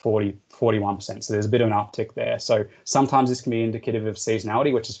was that, 41%. So there's a bit of an uptick there. So sometimes this can be indicative of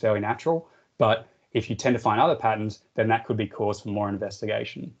seasonality, which is fairly natural, but if you tend to find other patterns, then that could be cause for more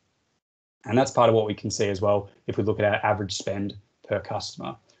investigation. And that's part of what we can see as well if we look at our average spend per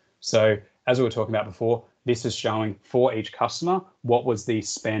customer. So as we were talking about before, this is showing for each customer what was the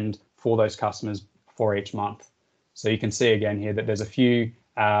spend for those customers for each month. So you can see again here that there's a few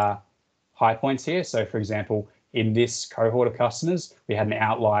high points here. So for example, in this cohort of customers, we had an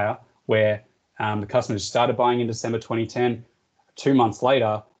outlier where the customers started buying in December 2010. 2 months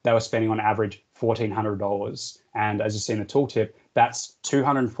later, they were spending on average $1,400. And as you see in the tooltip, that's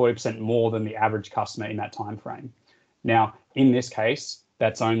 240% more than the average customer in that time frame. Now, in this case,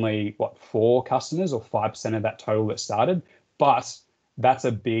 that's only, 4 customers or 5% of that total that started, but that's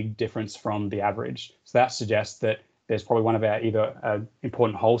a big difference from the average. So that suggests that there's probably one of our either an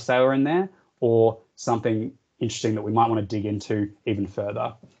important wholesaler in there or something interesting that we might want to dig into even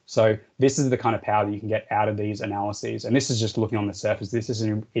further. So this is the kind of power that you can get out of these analyses. And this is just looking on the surface. This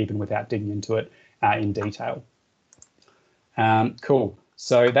isn't even without digging into it in detail. Cool.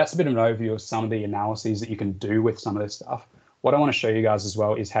 So that's a bit of an overview of some of the analyses that you can do with some of this stuff. What I want to show you guys as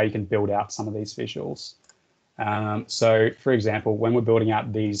well is how you can build out some of these visuals. So for example, when we're building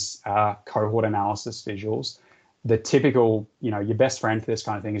out these cohort analysis visuals, the typical, your best friend for this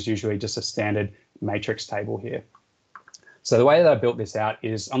kind of thing is usually just a standard matrix table here. So the way that I built this out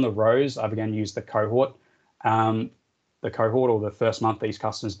is on the rows, I've again used the cohort or the first month these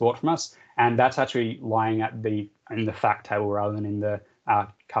customers bought from us, and that's actually lying at in the fact table rather than in the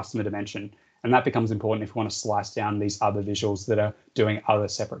customer dimension. And that becomes important if we want to slice down these other visuals that are doing other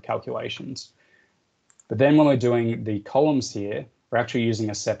separate calculations. But then when we're doing the columns here, we're actually using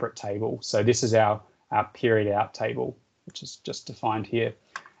a separate table. So this is our period out table, which is just defined here.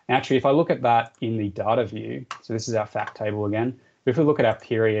 And actually, if I look at that in the data view, so this is our fact table again. If we look at our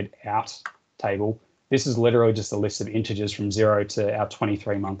period out table, this is literally just a list of integers from 0 to our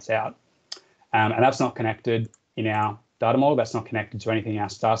 23 months out. And that's not connected in our data model. That's not connected to anything in our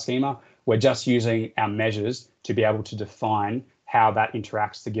star schema. We're just using our measures to be able to define how that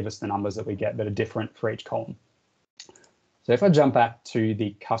interacts to give us the numbers that we get that are different for each column. So if I jump back to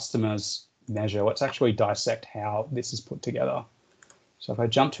the customers measure, let's actually dissect how this is put together. So if I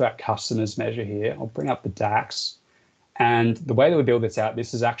jump to our customers measure here, I'll bring up the DAX. And the way that we build this out,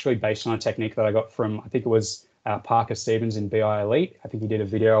 this is actually based on a technique that I got from, I think it was Parker Stevens in BI Elite. I think he did a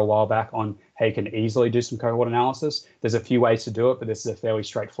video a while back on how you can easily do some cohort analysis. There's a few ways to do it, but this is a fairly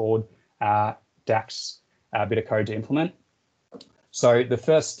straightforward DAX bit of code to implement. So the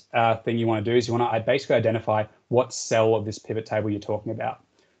first thing you want to do is you want to basically identify what cell of this pivot table you're talking about.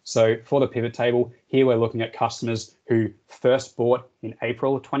 So for the pivot table, here we're looking at customers who first bought in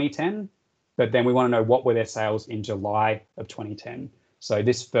April of 2010, but then we want to know what were their sales in July of 2010. So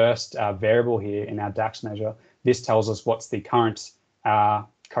this first variable here in our DAX measure, this tells us what's the current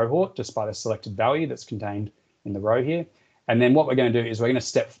cohort just by the selected value that's contained in the row here. And then what we're going to do is we're going to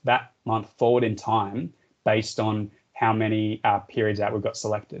step that month forward in time based on how many periods out we've got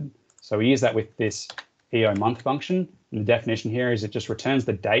selected. So we use that with this EO month function. And the definition here is it just returns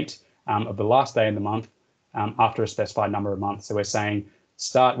the date of the last day of the month after a specified number of months. So we're saying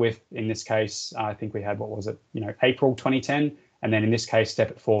start with, in this case, I think we had, what was it, April 2010, and then in this case,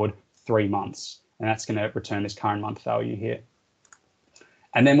 step it forward 3 months. And that's going to return this current month value here.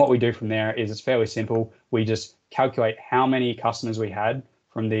 And then what we do from there is it's fairly simple. We just calculate how many customers we had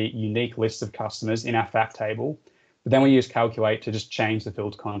from the unique list of customers in our fact table. But then we use calculate to just change the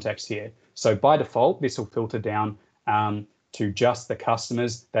filter context here. So by default, this will filter down to just the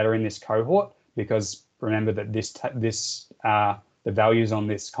customers that are in this cohort, because remember that the values on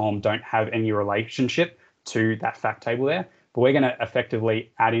this column don't have any relationship to that fact table there. But we're going to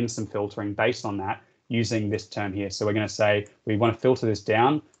effectively add in some filtering based on that using this term here. So we're going to say we want to filter this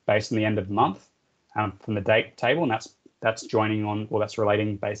down based on the end of the month from the date table, and that's joining on, or that's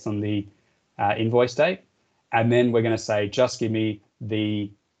relating based on the invoice date. And then we're going to say just give me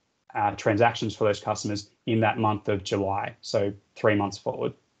the transactions for those customers in that month of July, so 3 months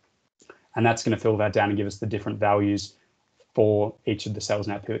forward. And that's going to filter that down and give us the different values for each of the cells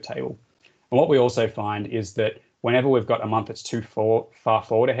in our pivot table. And what we also find is that whenever we've got a month that's too far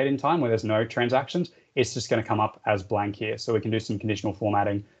forward ahead in time where there's no transactions, it's just going to come up as blank here. So we can do some conditional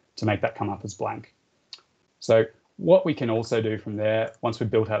formatting to make that come up as blank. So what we can also do from there, once we've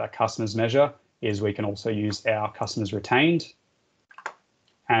built out our customers measure, is we can also use our customers retained.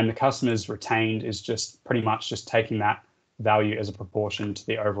 And the customers retained is just pretty much just taking that value as a proportion to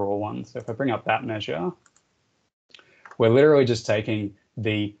the overall one. So if I bring up that measure, we're literally just taking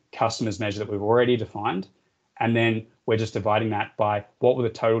the customers measure that we've already defined, and then we're just dividing that by what were the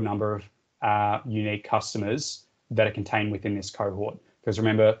total number of unique customers that are contained within this cohort. Because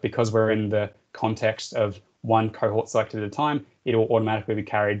remember, because we're in the context of one cohort selected at a time, it will automatically be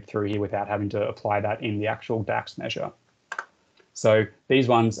carried through here without having to apply that in the actual DAX measure. So these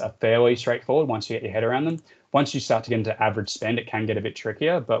ones are fairly straightforward once you get your head around them. Once you start to get into average spend, it can get a bit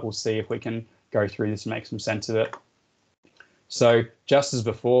trickier, but we'll see if we can go through this and make some sense of it. So just as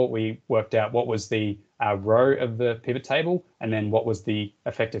before, we worked out what was the row of the pivot table, and then what was the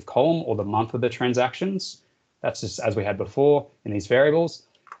effective column or the month of the transactions. That's just as we had before in these variables.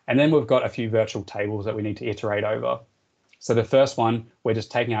 And then we've got a few virtual tables that we need to iterate over. So the first one, we're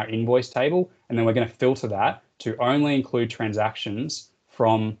just taking our invoice table, and then we're going to filter that to only include transactions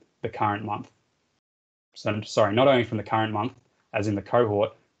from the current month. So sorry, not only from the current month, as in the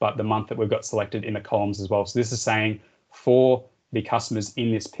cohort, but the month that we've got selected in the columns as well. So this is saying for the customers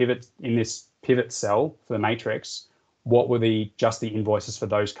in this pivot cell for the matrix, what were just the invoices for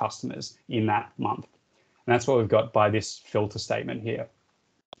those customers in that month? And that's what we've got by this filter statement here.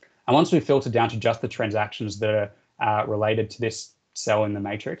 And once we've filtered down to just the transactions that are related to this cell in the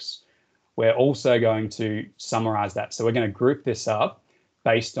matrix, we're also going to summarize that. So we're going to group this up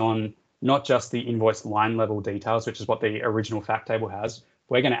based on not just the invoice line level details, which is what the original fact table has.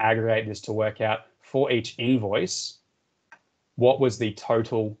 We're going to aggregate this to work out for each invoice, what was the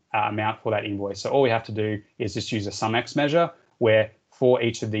total amount for that invoice. So all we have to do is just use a SumX measure where for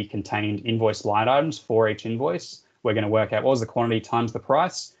each of the contained invoice line items for each invoice, we're going to work out what was the quantity times the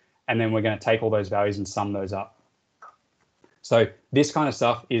price, and then we're going to take all those values and sum those up. So this kind of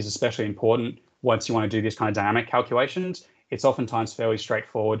stuff is especially important once you want to do this kind of dynamic calculations. It's oftentimes fairly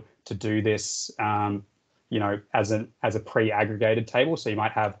straightforward to do this, as a pre-aggregated table. So you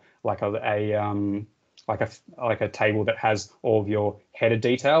might have like a table that has all of your header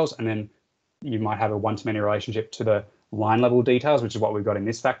details, and then you might have a one-to-many relationship to the line level details, which is what we've got in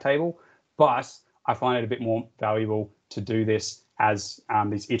this fact table. But I find it a bit more valuable to do this as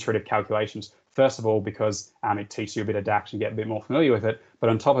these iterative calculations. First of all, because it teaches you a bit of DAX and get a bit more familiar with it. But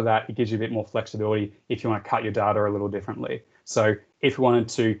on top of that, it gives you a bit more flexibility if you want to cut your data a little differently. So if you wanted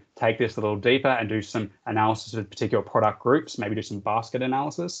to take this a little deeper and do some analysis of particular product groups, maybe do some basket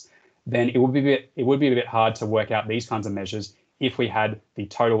analysis, then it would be a bit hard to work out these kinds of measures if we had the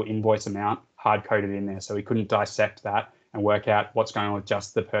total invoice amount hard coded in there. So we couldn't dissect that and work out what's going on with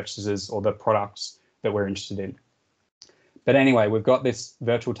just the purchases or the products that we're interested in. But anyway, we've got this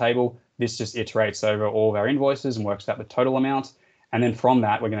virtual table. This just iterates over all of our invoices and works out the total amount. And then from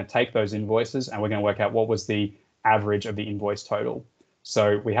that, we're going to take those invoices and we're going to work out what was the average of the invoice total.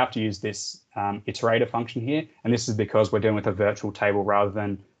 So we have to use this iterator function here. And this is because we're dealing with a virtual table rather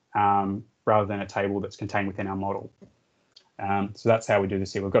than a table that's contained within our model. So that's how we do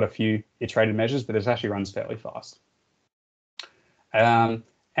this here. We've got a few iterated measures, but this actually runs fairly fast.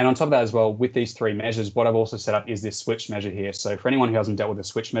 And on top of that as well, with these three measures, what I've also set up is this switch measure here. So for anyone who hasn't dealt with a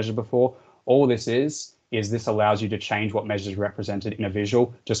switch measure before, all this is this allows you to change what measure is represented in a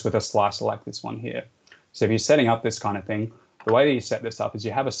visual just with a slicer like this one here. So if you're setting up this kind of thing, the way that you set this up is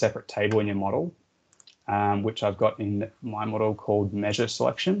you have a separate table in your model, which I've got in my model called measure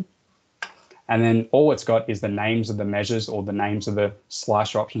selection. And then all it's got is the names of the measures or the names of the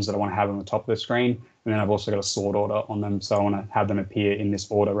slicer options that I want to have on the top of the screen. And then I've also got a sort order on them. So I want to have them appear in this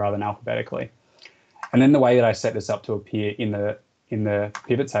order rather than alphabetically. And then the way that I set this up to appear in the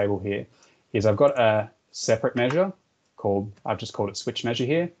pivot table here is I've got a separate measure I've just called it switch measure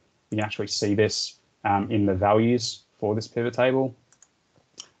here. You can actually see this in the values for this pivot table.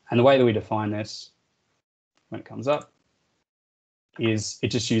 And the way that we define this when it comes up is it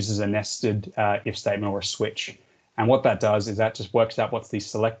just uses a nested if statement or a switch. And what that does is that just works out what's the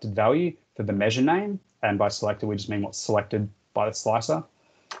selected value for the measure name. And by selected, we just mean what's selected by the slicer.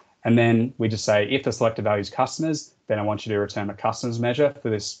 And then we just say, if the selected value is customers, then I want you to return the customers measure for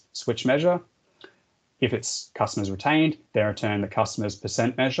this switch measure. If it's customers retained, then return the customers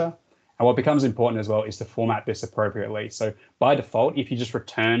percent measure. And what becomes important as well is to format this appropriately. So by default, if you just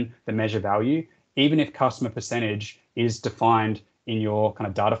return the measure value, even if customer percentage is defined in your kind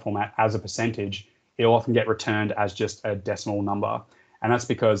of data format as a percentage, it'll often get returned as just a decimal number. And that's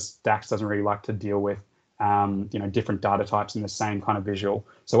because DAX doesn't really like to deal with different data types in the same kind of visual.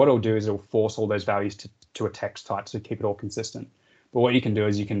 So what it'll do is it'll force all those values to a text type to keep it all consistent. But what you can do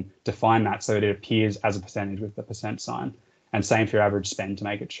is you can define that so that it appears as a percentage with the percent sign. And same for your average spend to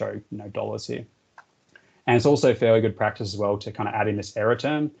make it show dollars here. And it's also fairly good practice as well to kind of add in this error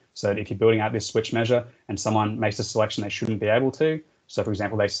term so that if you're building out this switch measure and someone makes a selection they shouldn't be able to, so for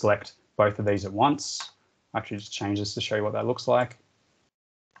example, they select both of these at once, I'll actually just change this to show you what that looks like.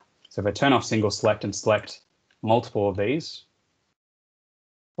 So if I turn off single select and select multiple of these,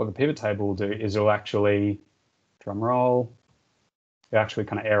 what the pivot table will do is it'll actually, drum roll, it'll actually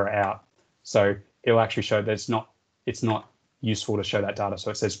kind of error out. So it'll actually show that it's not useful to show that data.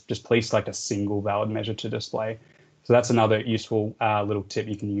 So it says, just please select a single valid measure to display. So that's another useful little tip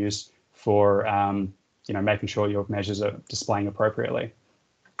you can use for making sure your measures are displaying appropriately.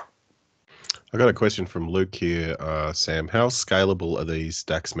 I got a question from Luke here, Sam. How scalable are these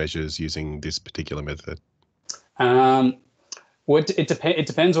DAX measures using this particular method? Well, it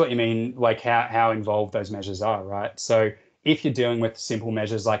depends what you mean, like how involved those measures are, right? So if you're dealing with simple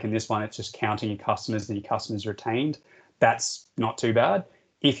measures, like in this one, it's just counting your customers and your customers retained, that's not too bad.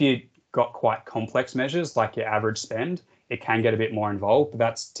 If you've got quite complex measures, like your average spend, it can get a bit more involved, but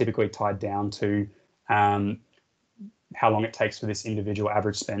that's typically tied down to how long it takes for this individual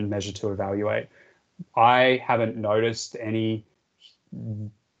average spend measure to evaluate. I haven't noticed any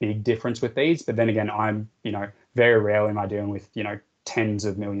big difference with these, but then again, I'm, very rarely am I dealing with, tens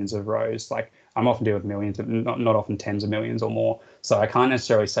of millions of rows. Like I'm often dealing with millions, but not often tens of millions or more. So I can't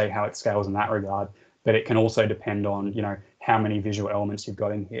necessarily say how it scales in that regard, but it can also depend on, how many visual elements you've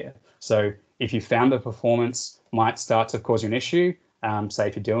got in here. So if you found the performance might start to cause you an issue, say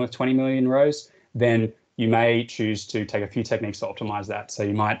if you're dealing with 20 million rows, then you may choose to take a few techniques to optimize that. So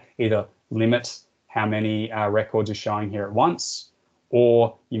you might either limit how many records you're showing here at once,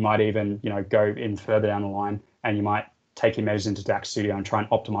 or you might even, go in further down the line and you might take your measures into DAX Studio and try and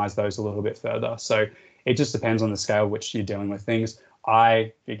optimize those a little bit further. So it just depends on the scale which you're dealing with things.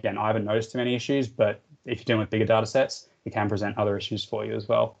 I haven't noticed too many issues, but if you're dealing with bigger data sets, it can present other issues for you as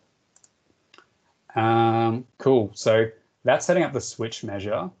well. Cool. So that's setting up the switch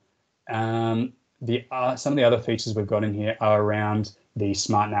measure. Some of the other features we've got in here are around the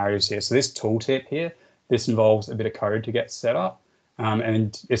smart narratives here. So this tooltip here, this involves a bit of code to get set up,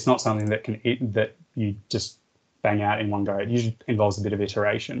 and it's not something that you just bang out in one go. It usually involves a bit of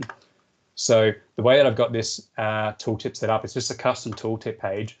iteration. So the way that I've got this tooltip set up is just a custom tooltip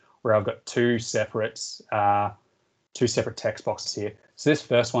page where I've got two separate text boxes here. So this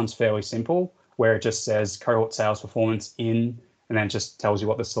first one's fairly simple, where it just says cohort sales performance in, and then it just tells you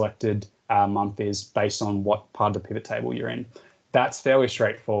what the selected month is based on what part of the pivot table you're in. That's fairly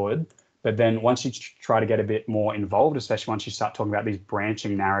straightforward. But then once you try to get a bit more involved, especially once you start talking about these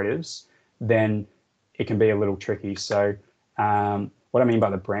branching narratives, then it can be a little tricky. So what I mean by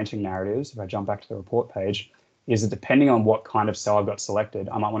the branching narratives, if I jump back to the report page, is that depending on what kind of cell I've got selected,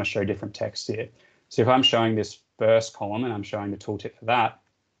 I might want to show different text here. So if I'm showing this first column and I'm showing the tooltip for that,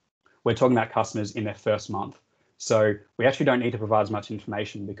 we're talking about customers in their first month. So we actually don't need to provide as much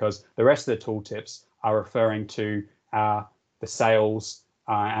information because the rest of the tooltips are referring to the sales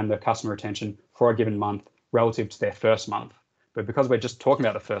and the customer retention for a given month relative to their first month. But because we're just talking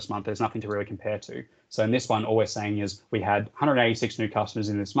about the first month, there's nothing to really compare to. So in this one, all we're saying is we had 186 new customers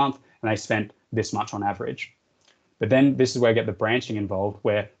in this month and they spent this much on average. But then this is where I get the branching involved,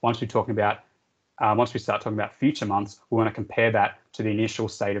 where once we start talking about future months, we want to compare that to the initial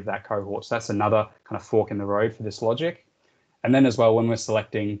state of that cohort. So that's another kind of fork in the road for this logic. And then as well, when we're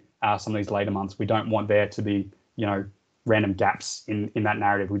selecting some of these later months, we don't want there to be, random gaps in that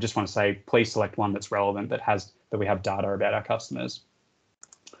narrative. We just want to say, please select one that's relevant, that we have data about our customers.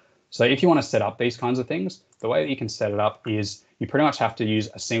 So if you want to set up these kinds of things, the way that you can set it up is you pretty much have to use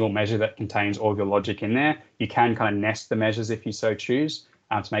a single measure that contains all of your logic in there. You can kind of nest the measures if you so choose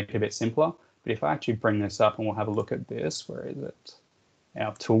to make it a bit simpler. But if I actually bring this up and we'll have a look at this, where is it?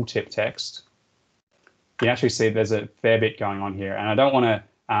 Our tooltip text. You can actually see there's a fair bit going on here. And I don't want to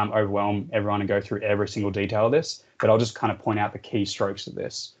overwhelm everyone and go through every single detail of this, but I'll just kind of point out the key strokes of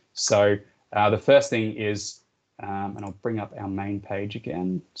this. So the first thing is, and I'll bring up our main page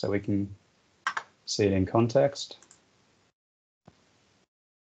again so we can see it in context.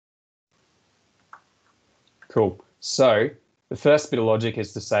 Cool. So the first bit of logic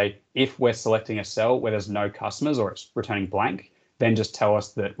is to say, if we're selecting a cell where there's no customers or it's returning blank, then just tell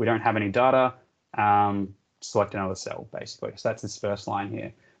us that we don't have any data, select another cell, basically. So that's this first line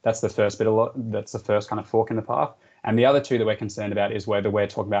here. That's the first bit that's the first kind of fork in the path. And the other two that we're concerned about is whether we're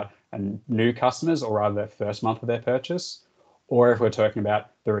talking about new customers or rather the first month of their purchase, or if we're talking about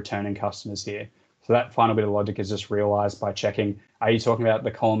the returning customers here. So that final bit of logic is just realized by checking, are you talking about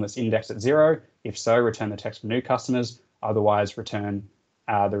the column that's indexed at 0? If so, return the text for new customers, otherwise return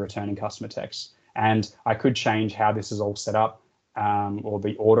the returning customer text. And I could change how this is all set up or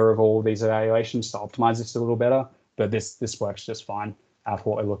the order of all of these evaluations to optimize this a little better, but this works just fine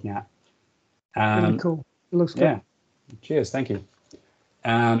for what we're looking at. Really cool. It looks good. Yeah. Cheers. Thank you.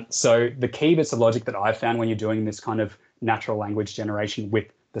 So the key bits of logic that I've found when you're doing this kind of natural language generation with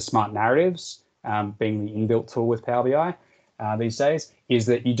the smart narratives, being the inbuilt tool with Power BI these days, is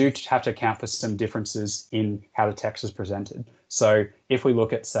that you do have to account for some differences in how the text is presented. So if we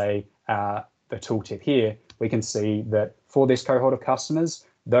look at, say, the tooltip here, we can see that for this cohort of customers,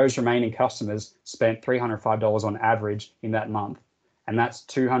 those remaining customers spent $305 on average in that month. And that's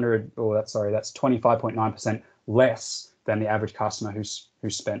 25.9% less than the average customer who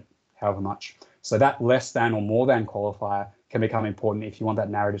spent however much. So that less than or more than qualifier can become important if you want that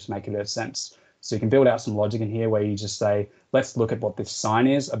narrative to make a bit of sense. So you can build out some logic in here where you just say, let's look at what this sign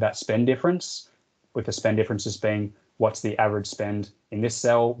is of that spend difference, with the spend differences being what's the average spend in this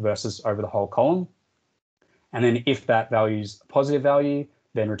cell versus over the whole column. And then if that value is a positive value,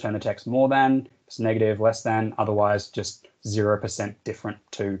 then return the text more than, if it's negative, less than, otherwise just 0% different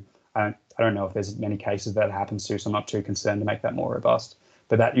to. I don't know if there's many cases that happens to, so I'm not too concerned to make that more robust,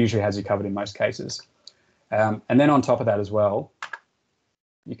 but that usually has you covered in most cases. And then on top of that as well,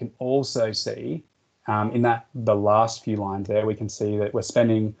 you can also see in the last few lines there, we can see that we're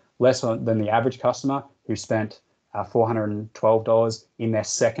spending less than the average customer who spent $412 in their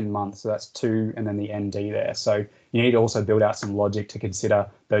second month. So that's 2 and then the ND there. So you need to also build out some logic to consider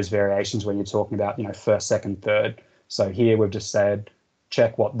those variations when you're talking about, first, second, third. So here we've just said,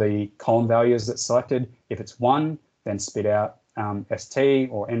 check what the column value is that's selected. If it's 1, then spit out ST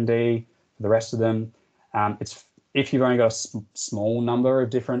or ND for the rest of them. If you've only got a small number of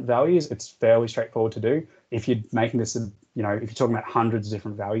different values, it's fairly straightforward to do. If you're making this, if you're talking about hundreds of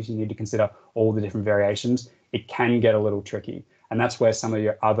different values, you need to consider all the different variations. It can get a little tricky. And that's where some of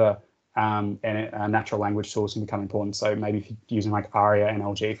your other natural language tools can become important. So maybe if you're using like ARIA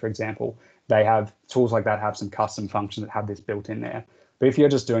NLG, for example, they have tools like that have some custom functions that have this built in there. But if you're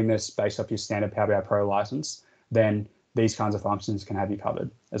just doing this based off your standard Power BI Pro license, then these kinds of functions can have you covered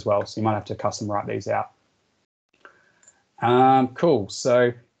as well. So you might have to custom write these out. Cool.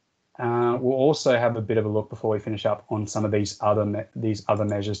 So we'll also have a bit of a look before we finish up on some of these other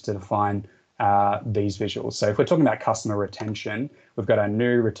measures to define these visuals. So if we're talking about customer retention, we've got our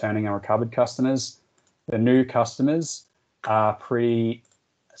new, returning, and recovered customers. The new customers are pretty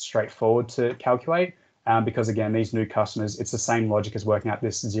straightforward to calculate because, again, these new customers, it's the same logic as working out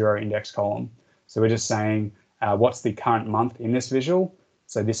this 0 index column. So we're just saying what's the current month in this visual.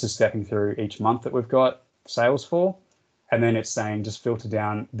 So this is stepping through each month that we've got sales for. And then it's saying just filter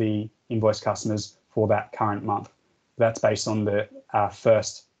down the invoice customers for that current month. That's based on the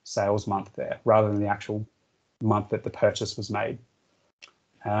first sales month there, rather than the actual month that the purchase was made.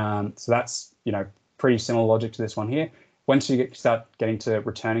 So that's pretty similar logic to this one here. Once you start getting to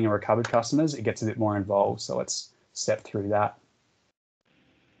returning and recovered customers, it gets a bit more involved. So let's step through that.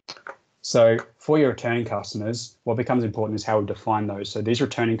 So for your returning customers, what becomes important is how we define those. So these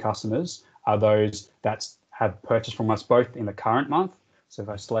returning customers are those that have purchased from us both in the current month. So if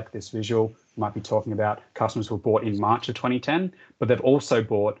I select this visual, we might be talking about customers who bought in March of 2010, but they've also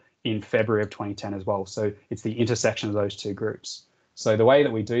bought in February of 2010 as well. So it's the intersection of those two groups. So the way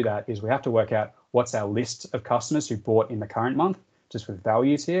that we do that is we have to work out what's our list of customers who bought in the current month, just with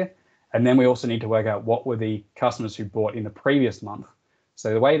values here. And then we also need to work out what were the customers who bought in the previous month.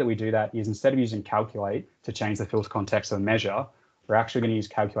 So the way that we do that is instead of using calculate to change the filter context of the measure, we're actually going to use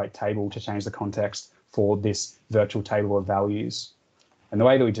calculate table to change the context for this virtual table of values. And the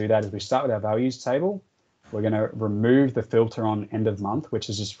way that we do that is we start with our values table. We're going to remove the filter on end of month, which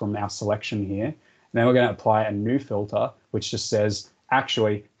is just from our selection here. And then we're going to apply a new filter, which just says,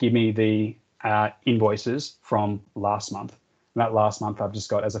 actually, give me the invoices from last month. And that last month I've just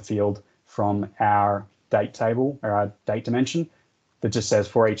got as a field from our date table or our date dimension that just says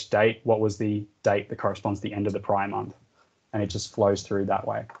for each date, what was the date that corresponds to the end of the prior month. And it just flows through that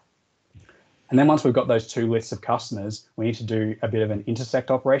way. And then once we've got those two lists of customers, we need to do a bit of an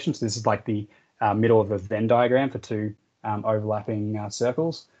intersect operation. So this is like the middle of a Venn diagram for two overlapping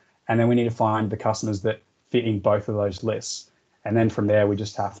circles. And then we need to find the customers that fit in both of those lists. And then from there, we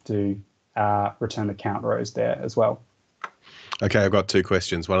just have to return the count rows there as well. Okay, I've got two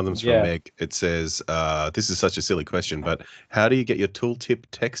questions. One of them's from Meg. It says, this is such a silly question, but how do you get your tooltip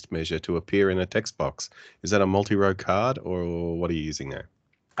text measure to appear in a text box? Is that a multi-row card or what are you using there?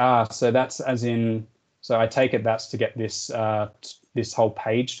 So that's as in, so I take it that's to get this this whole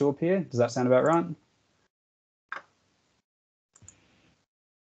page to appear. Does that sound about right?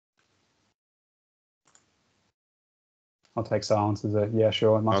 I'll take silence as a yeah,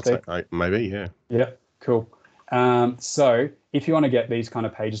 sure, it must be. Maybe, yeah. Yeah, cool. So if you want to get these kind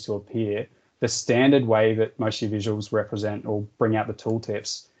of pages to appear, the standard way that most of your visuals represent or bring out the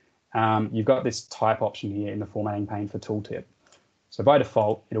tooltips, you've got this type option here in the formatting pane for tooltip. So by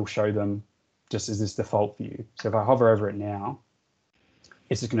default, it'll show them just as this default view. So if I hover over it now,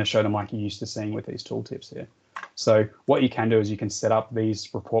 it's just going to show them like you're used to seeing with these tooltips here. So what you can do is you can set up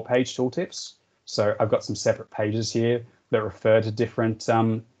these report page tooltips. So I've got some separate pages here that refer to different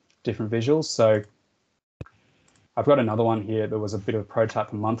different visuals. So I've got another one here that was a bit of a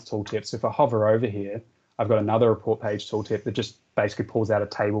prototype for month tooltip. So if I hover over here, I've got another report page tooltip that just basically pulls out a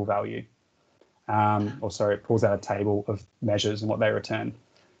table value. It pulls out a table of measures and what they return.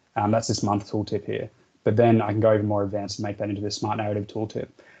 That's this month tooltip here. But then I can go even more advanced and make that into this smart narrative tooltip.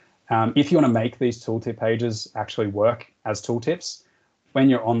 If you want to make these tooltip pages actually work as tooltips, when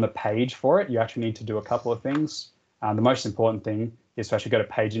you're on the page for it, you actually need to do a couple of things. The most important thing is to actually go to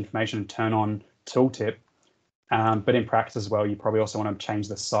page information and turn on tooltip. But in practice as well, you probably also want to change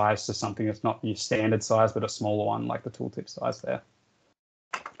the size to something that's not your standard size, but a smaller one like the tooltip size there.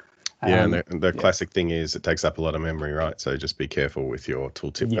 Yeah, and the classic thing is it takes up a lot of memory, right? So just be careful with your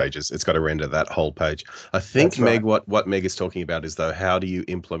tooltip pages. It's got to render that whole page. I think, Meg, what Meg is talking about is, though, how do you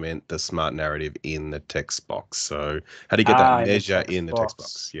implement the smart narrative in the text box? So how do you get that measure in the text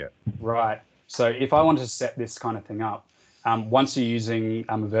box? Yeah. Right. So if I wanted to set this kind of thing up, once you're using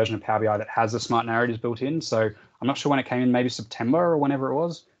a version of Power BI that has the smart narratives built in, so I'm not sure when it came in, maybe September or whenever it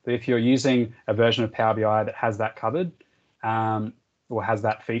was, but if you're using a version of Power BI that has that covered, or has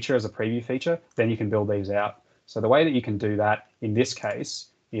that feature as a preview feature, then you can build these out. So the way that you can do that in this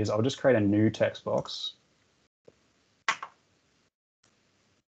case is I'll just create a new text box.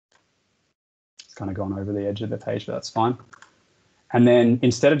 It's kind of gone over the edge of the page, but that's fine. And then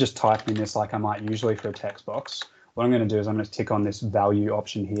instead of just typing this like I might usually for a text box, what I'm going to do is I'm going to tick on this value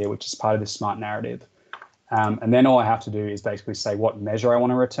option here, which is part of this smart narrative. And then all I have to do is basically say what measure I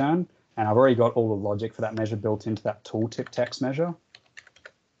want to return. And I've already got all the logic for that measure built into that tooltip text measure.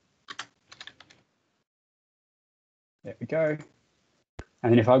 There we go.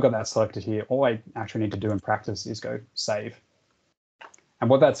 And then if I've got that selected here, all I actually need to do in practice is go save. And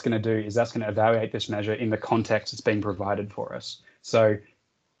what that's going to do is that's going to evaluate this measure in the context it's being provided for us. So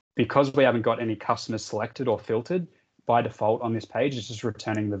because we haven't got any customers selected or filtered, by default on this page, it's just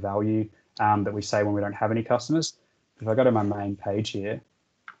returning the value that we say when we don't have any customers. If I go to my main page here,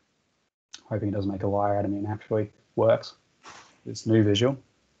 hoping it doesn't make a liar out of me and actually works, this new visual.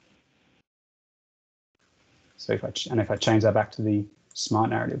 So if I change that back to the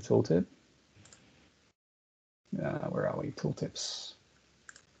smart narrative tooltip, where are we? Tooltips.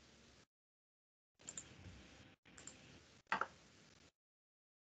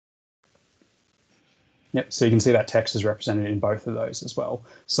 Yep, so you can see that text is represented in both of those as well.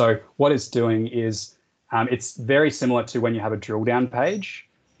 So what it's doing is it's very similar to when you have a drill down page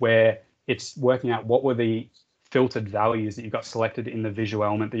where it's working out what were the filtered values that you've got selected in the visual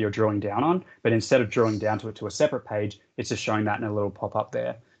element that you're drilling down on. But instead of drilling down to it to a separate page, it's just showing that in a little pop-up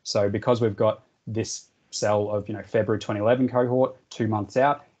there. So because we've got this cell of February 2011 cohort, 2 months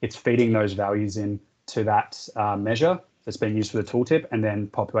out, it's feeding those values in to that measure that's been used for the tooltip and then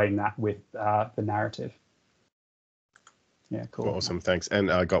populating that with the narrative. Yeah, cool. Awesome, thanks. And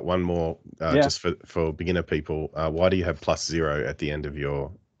I got one more just for beginner people. Why do you have +0 at the end of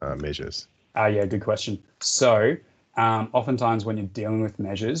your measures? Yeah, good question. So oftentimes when you're dealing with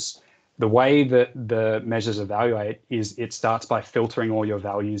measures, the way that the measures evaluate is it starts by filtering all your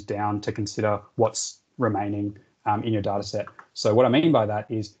values down to consider what's remaining in your data set. So what I mean by that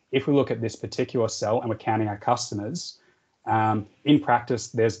is if we look at this particular cell and we're counting our customers, in practice,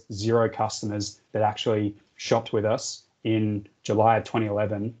 there's 0 customers that actually shopped with us in July of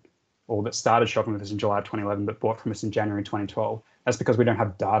 2011, or that started shopping with us in July of 2011, but bought from us in January 2012. That's because we don't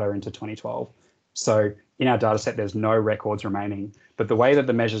have data into 2012. So in our data set, there's no records remaining. But the way that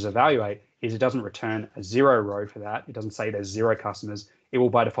the measures evaluate is it doesn't return a 0 row for that. It doesn't say there's 0 customers. It will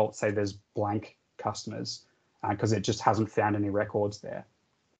by default say there's blank customers because it just hasn't found any records there.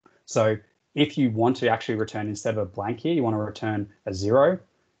 So if you want to actually return, instead of a blank here, you want to return a 0,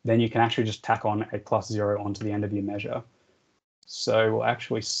 then you can actually just tack on a +0 onto the end of your measure. So we'll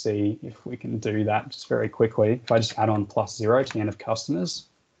actually see if we can do that just very quickly. If I just add on +0 to the end of customers.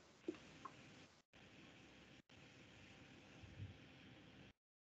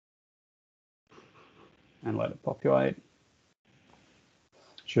 And let it populate.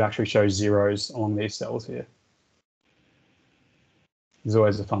 Should actually show 0s along these cells here. There's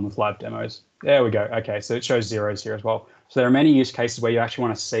always the fun with live demos. There we go. Okay, so it shows 0s here as well. So there are many use cases where you actually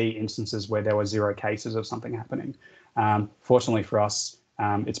want to see instances where there were 0 cases of something happening. Fortunately for us,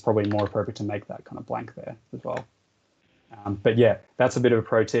 it's probably more appropriate to make that kind of blank there as well. But yeah, that's a bit of a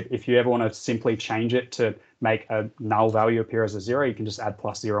pro tip. If you ever want to simply change it to make a null value appear as a 0, you can just add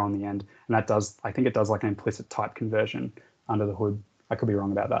 +0 on the end. And that does, I think it does like an implicit type conversion under the hood. I could be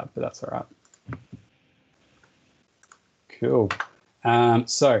wrong about that, but that's all right. Cool.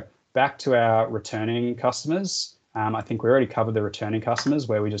 So back to our returning customers. I think we already covered the returning customers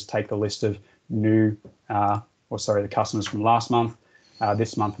where we just take the list of new, the customers from last month,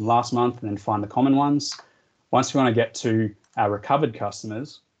 this month and last month, and then find the common ones. Once we want to get to our recovered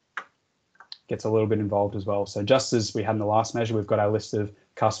customers, gets a little bit involved as well. So just as we had in the last measure, we've got our list of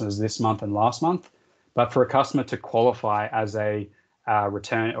customers this month and last month. But for a customer to qualify as a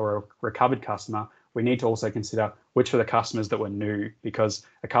return or a recovered customer, we need to also consider which are the customers that were new, because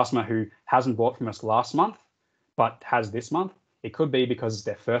a customer who hasn't bought from us last month, but has this month, it could be because it's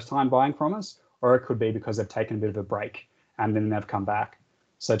their first time buying from us, or it could be because they've taken a bit of a break and then they've come back.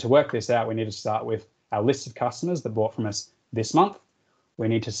 So to work this out, we need to start with our list of customers that bought from us this month. We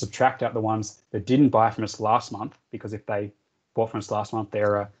need to subtract out the ones that didn't buy from us last month, because if they bought from us last month,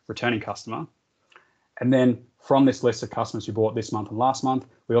 they're a returning customer. And then from this list of customers who bought this month and last month,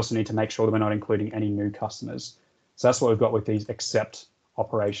 we also need to make sure that we're not including any new customers. So that's what we've got with these except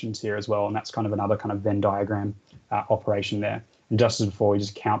operations here as well. And that's kind of another kind of Venn diagram operation there. And just as before, we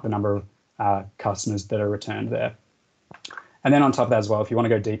just count the number of customers that are returned there. And then on top of that as well, if you want to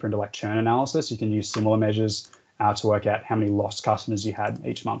go deeper into like churn analysis, you can use similar measures to work out how many lost customers you had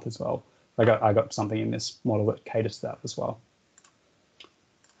each month as well. I got something in this model that caters to that as well.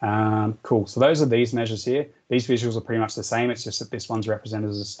 Cool. So those are these measures here. These visuals are pretty much the same. It's just that this one's represented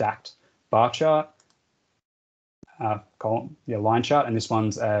as a stacked bar chart, line chart, and this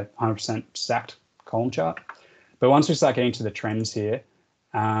one's a 100% stacked column chart. But once we start getting to the trends here,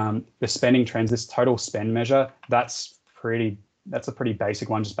 the spending trends, this total spend measure, that's a pretty basic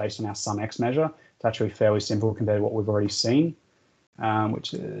one, just based on our SumX measure. It's actually fairly simple compared to what we've already seen,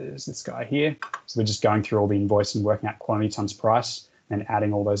 which is this guy here. So we're just going through all the invoice and working out quantity times price and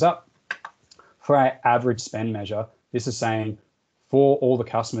adding all those up. For our average spend measure, this is saying for all the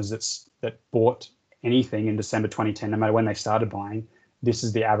customers that bought anything in December 2010, no matter when they started buying, this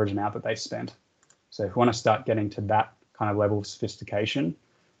is the average amount that they spent. So if we want to start getting to that kind of level of sophistication,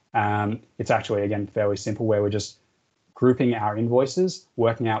 it's actually, again, fairly simple, where we're just grouping our invoices,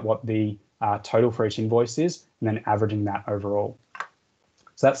 working out what the total for each invoice is, and then averaging that overall.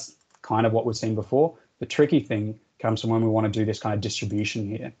 So that's kind of what we've seen before. The tricky thing comes from when we want to do this kind of distribution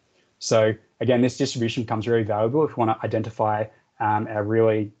here. So again, this distribution becomes very valuable if we want to identify our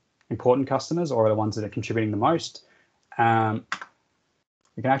really important customers or the ones that are contributing the most.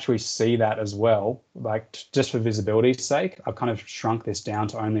 We can actually see that as well. Like, just for visibility's sake, I've kind of shrunk this down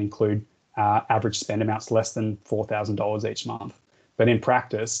to only include average spend amounts less than $4,000 each month. But in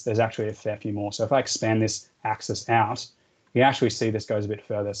practice, there's actually a fair few more. So if I expand this axis out, you can actually see this goes a bit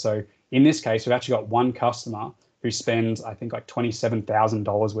further. So in this case, we've actually got one customer who spends, I think, like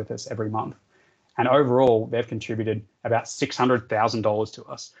 $27,000 with us every month. And overall, they've contributed about $600,000 to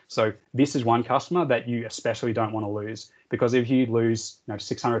us. So this is one customer that you especially don't want to lose, because if you lose,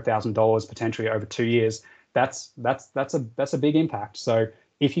 $600,000 potentially over 2 years, that's a big impact. So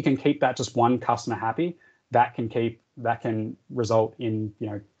if you can keep that just one customer happy, that can result in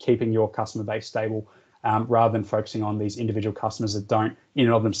keeping your customer base stable. rather than focusing on these individual customers that don't in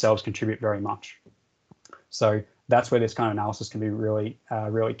and of themselves contribute very much. So that's where this kind of analysis can be really,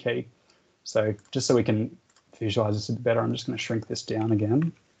 really key. So just so we can visualize this a bit better, I'm just going to shrink this down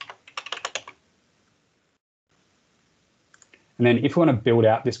again. And then if we want to build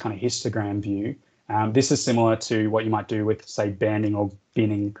out this kind of histogram view, this is similar to what you might do with, say, banding or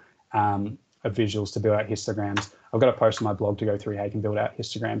binning of visuals to build out histograms. I've got a post on my blog to go through how you can build out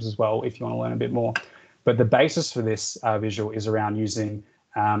histograms as well if you want to learn a bit more. But the basis for this visual is around using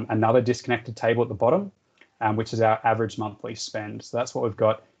another disconnected table at the bottom, which is our average monthly spend. So that's what we've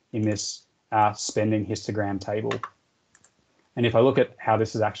got in this spending histogram table. And if I look at how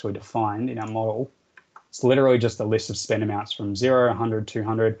this is actually defined in our model, it's literally just a list of spend amounts from 0, 100,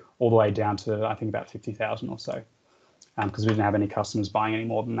 200, all the way down to, I think, about 50,000 or so, because we didn't have any customers buying any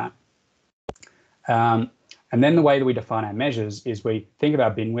more than that. And then the way that we define our measures is we think of our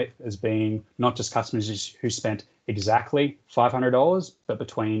bin width as being not just customers who spent exactly $500, but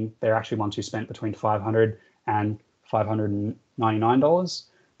they're actually ones who spent between $500 and $599.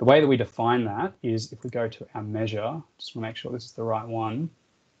 The way that we define that is if we go to our measure, just want to make sure this is the right one.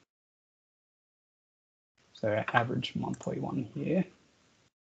 So our average monthly one here.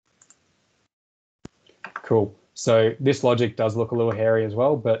 Cool. So this logic does look a little hairy as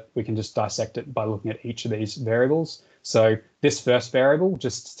well, but we can just dissect it by looking at each of these variables. So this first variable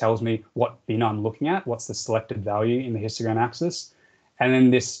just tells me what bin I'm looking at, what's the selected value in the histogram axis. And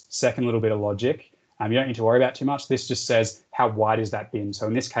then this second little bit of logic, you don't need to worry about too much. This just says how wide is that bin. So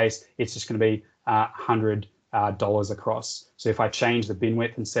in this case, it's just going to be $100 across. So if I change the bin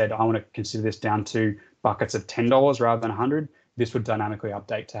width and said, I want to consider this down to buckets of $10 rather than 100, this would dynamically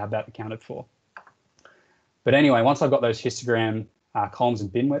update to have that accounted for. But anyway, once I've got those histogram columns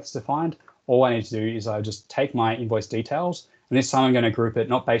and bin widths defined, all I need to do is I just take my invoice details, and this time I'm going to group it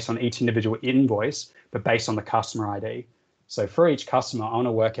not based on each individual invoice, but based on the customer ID. So for each customer, I want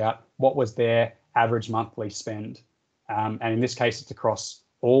to work out what was their average monthly spend. And in this case, it's across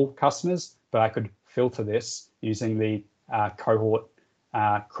all customers, but I could filter this using the cohort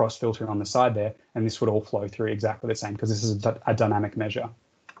cross filtering on the side there, and this would all flow through exactly the same because this is a dynamic measure.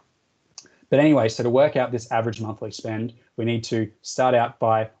 But anyway, so to work out this average monthly spend, we need to start out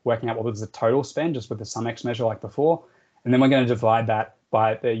by working out what was the total spend just with the SumX measure like before, and then we're going to divide that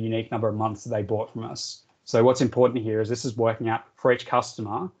by the unique number of months that they bought from us. So what's important here is this is working out for each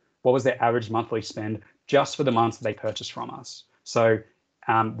customer, what was their average monthly spend just for the months that they purchased from us. So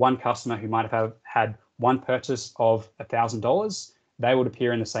one customer who might have had one purchase of $1,000, they would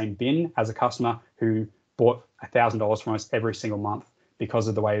appear in the same bin as a customer who bought $1,000 from us every single month because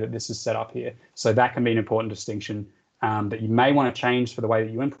of the way that this is set up here. So that can be an important distinction that you may want to change for the way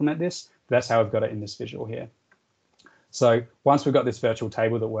that you implement this, but that's how I've got it in this visual here. So once we've got this virtual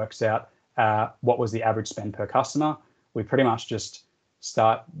table that works out what was the average spend per customer, we pretty much just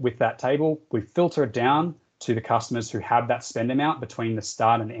start with that table. We filter it down to the customers who have that spend amount between the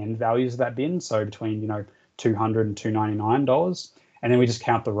start and end values of that bin, so between $200 and $299, and then we just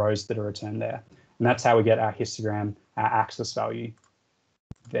count the rows that are returned there. And that's how we get our histogram axis value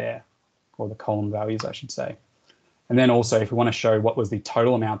there, or the column values, I should say. And then also, if we want to show what was the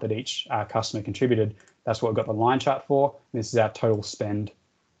total amount that each customer contributed, that's what we've got the line chart for. This is our total spend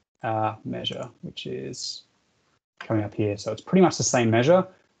measure, which is coming up here. So it's pretty much the same measure,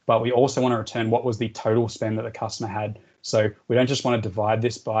 but we also want to return what was the total spend that the customer had. So we don't just want to divide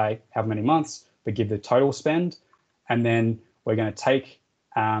this by how many months, but give the total spend. And then we're going to take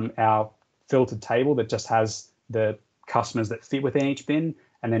our filtered table that just has the customers that fit within each bin.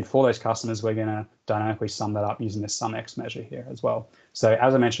 And then for those customers, we're going to dynamically sum that up using this SumX measure here as well. So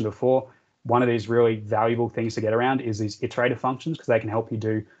as I mentioned before, one of these really valuable things to get around is these iterative functions, because they can help you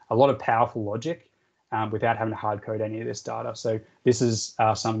do a lot of powerful logic without having to hard code any of this data. So this is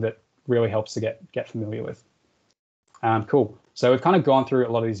something that really helps to get familiar with. Cool. So we've kind of gone through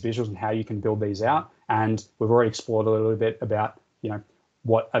a lot of these visuals and how you can build these out. And we've already explored a little bit about,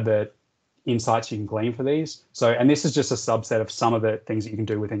 what are the insights you can glean for these. So, and this is just a subset of some of the things that you can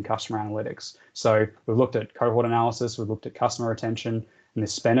do within customer analytics. So we've looked at cohort analysis, we've looked at customer retention and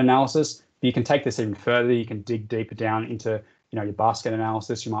this spend analysis. But you can take this even further. You can dig deeper down into, your basket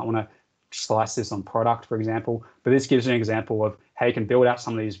analysis. You might want to slice this on product, for example. But this gives you an example of how you can build out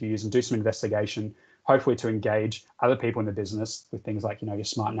some of these views and do some investigation, hopefully to engage other people in the business with things like, your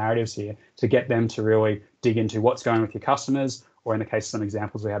smart narratives here, to get them to really dig into what's going on with your customers, or in the case of some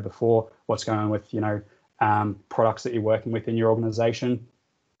examples we had before, what's going on with, products that you're working with in your organization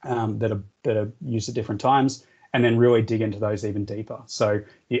that are used at different times, and then really dig into those even deeper. So,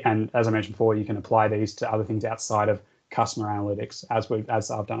 and as I mentioned before, you can apply these to other things outside of customer analytics,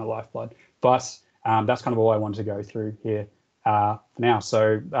 as I've done at Lifeblood. But That's kind of all I wanted to go through here for now.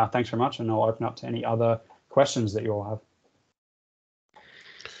 So thanks very much, and I'll open up to any other questions that you all have.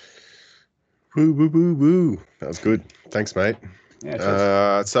 Woo, woo, woo, woo. That was good. Thanks, mate.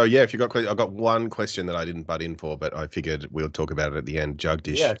 Yeah, so yeah, if you got questions, I've got one question that I didn't butt in for, but I figured we'll talk about it at the end.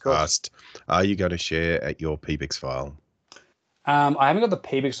 Jugdish asked, are you going to share at your PBIX file? I haven't got the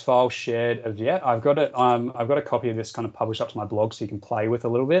PBIX file shared as yet. I've got it. I've got a copy of this kind of published up to my blog, so you can play with a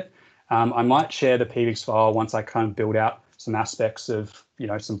little bit. I might share the PBIX file once I kind of build out some aspects of,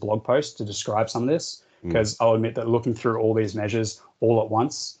 some blog posts to describe some of this, because I'll admit that looking through all these measures all at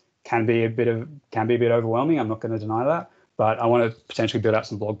once can be a bit overwhelming. I'm not going to deny that, but I want to potentially build out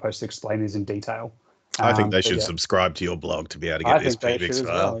some blog posts to explain these in detail. I think they should subscribe to your blog to be able to get this PBIX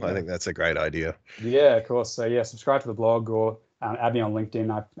file. I think that's a great idea. Yeah, of course. So yeah, subscribe to the blog or add me on LinkedIn.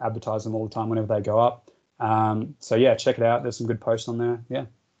 I advertise them all the time whenever they go up. So yeah, check it out. There's some good posts on there. Yeah.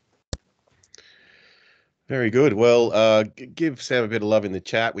 Very good. Well, give Sam a bit of love in the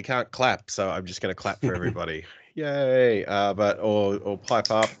chat. We can't clap, so I'm just going to clap for everybody. Yay! Or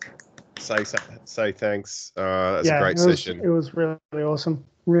pipe up, say thanks. That's a great session. It was really awesome.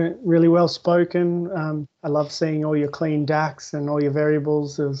 Really well spoken. I love seeing all your clean DAX and all your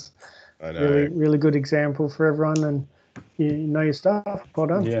variables. It was really good example for everyone, and you know your stuff. Well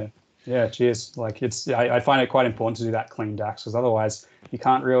done. Yeah. Cheers. Like I find it quite important to do that clean DAX, because otherwise you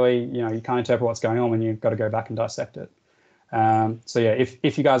can't really, you can't interpret what's going on when you've got to go back and dissect it. So yeah,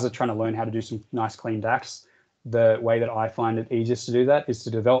 if you guys are trying to learn how to do some nice clean DAX, the way that I find it easiest to do that is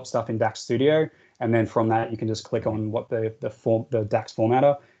to develop stuff in DAX Studio, and then from that you can just click on what the DAX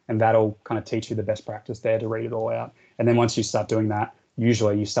formatter, and that'll kind of teach you the best practice there to read it all out. And then once you start doing that,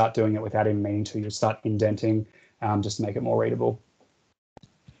 usually you start doing it without even meaning to. You start indenting just to make it more readable.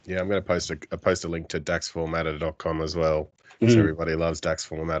 Yeah, I'm going to post a link to daxformatter.com as well, because everybody loves DAX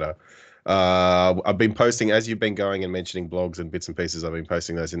Formatter. I've been posting, as you've been going and mentioning blogs and bits and pieces, I've been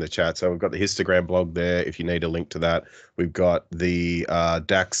posting those in the chat. So we've got the histogram blog there if you need a link to that. We've got the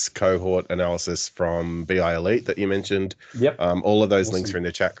DAX cohort analysis from BI Elite that you mentioned. Yep. All of those links are in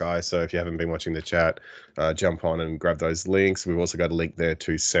the chat, guys. So if you haven't been watching the chat, jump on and grab those links. We've also got a link there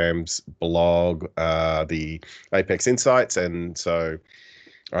to Sam's blog, the Apex Insights. And so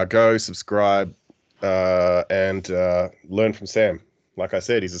go subscribe and learn from Sam. Like I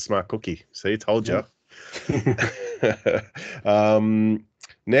said, he's a smart cookie. See, told you.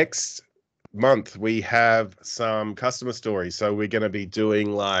 Next month, we have some customer stories. So we're going to be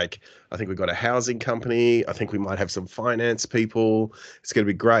doing I think we've got a housing company. I think we might have some finance people. It's going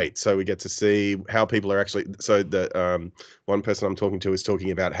to be great. So we get to see how people are actually. So the one person I'm talking to is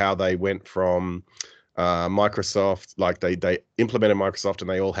talking about how they went from Microsoft, they implemented Microsoft and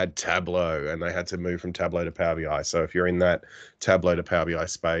they all had Tableau, and they had to move from Tableau to Power BI. So if you're in that Tableau to Power BI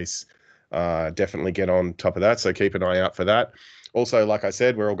space, definitely get on top of that. So keep an eye out for that. Also, like I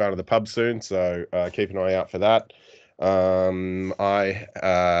said, we're all going to the pub soon, so keep an eye out for that. I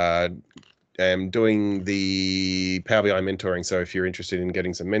am doing the Power BI mentoring. So if you're interested in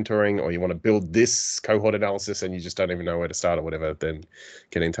getting some mentoring, or you want to build this cohort analysis and you just don't even know where to start or whatever, then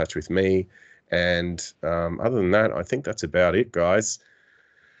get in touch with me. And other than that, I think that's about it, guys.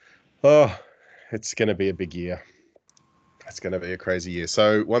 Oh, it's going to be a big year. It's going to be a crazy year.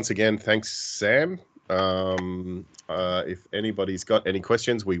 So once again, thanks, Sam. If anybody's got any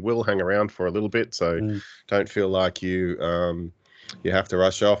questions, we will hang around for a little bit. So don't feel like you have to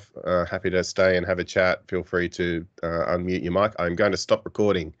rush off. Happy to stay and have a chat. Feel free to unmute your mic. I'm going to stop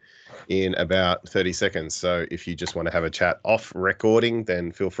recording in about 30 seconds. So if you just want to have a chat off recording,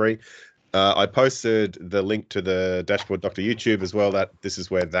 then feel free. I posted the link to the Dashboard Doctor YouTube as well. This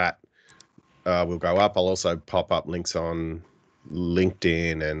is where that will go up. I'll also pop up links on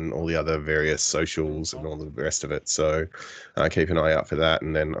LinkedIn and all the other various socials and all the rest of it. So keep an eye out for that.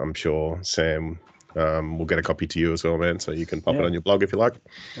 And then I'm sure Sam will get a copy to you as well, man. So you can pop it on your blog if you like.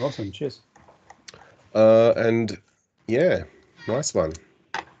 Awesome. Cheers. And yeah, nice one.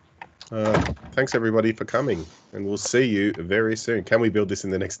 Thanks everybody for coming, and we'll see you very soon. Can we build this in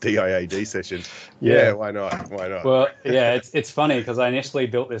the next DIAD session? Yeah, why not? Well, yeah, it's funny because I initially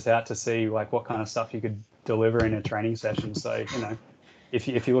built this out to see what kind of stuff you could deliver in a training session. So if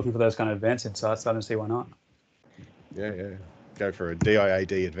you're looking for those kind of advanced insights, I don't see why not. Yeah, go for a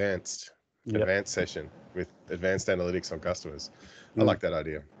DIAD advanced session with advanced analytics on customers. I like that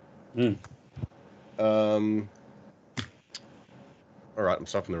idea. All right, I'm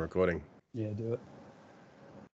stopping the recording. Yeah, do it.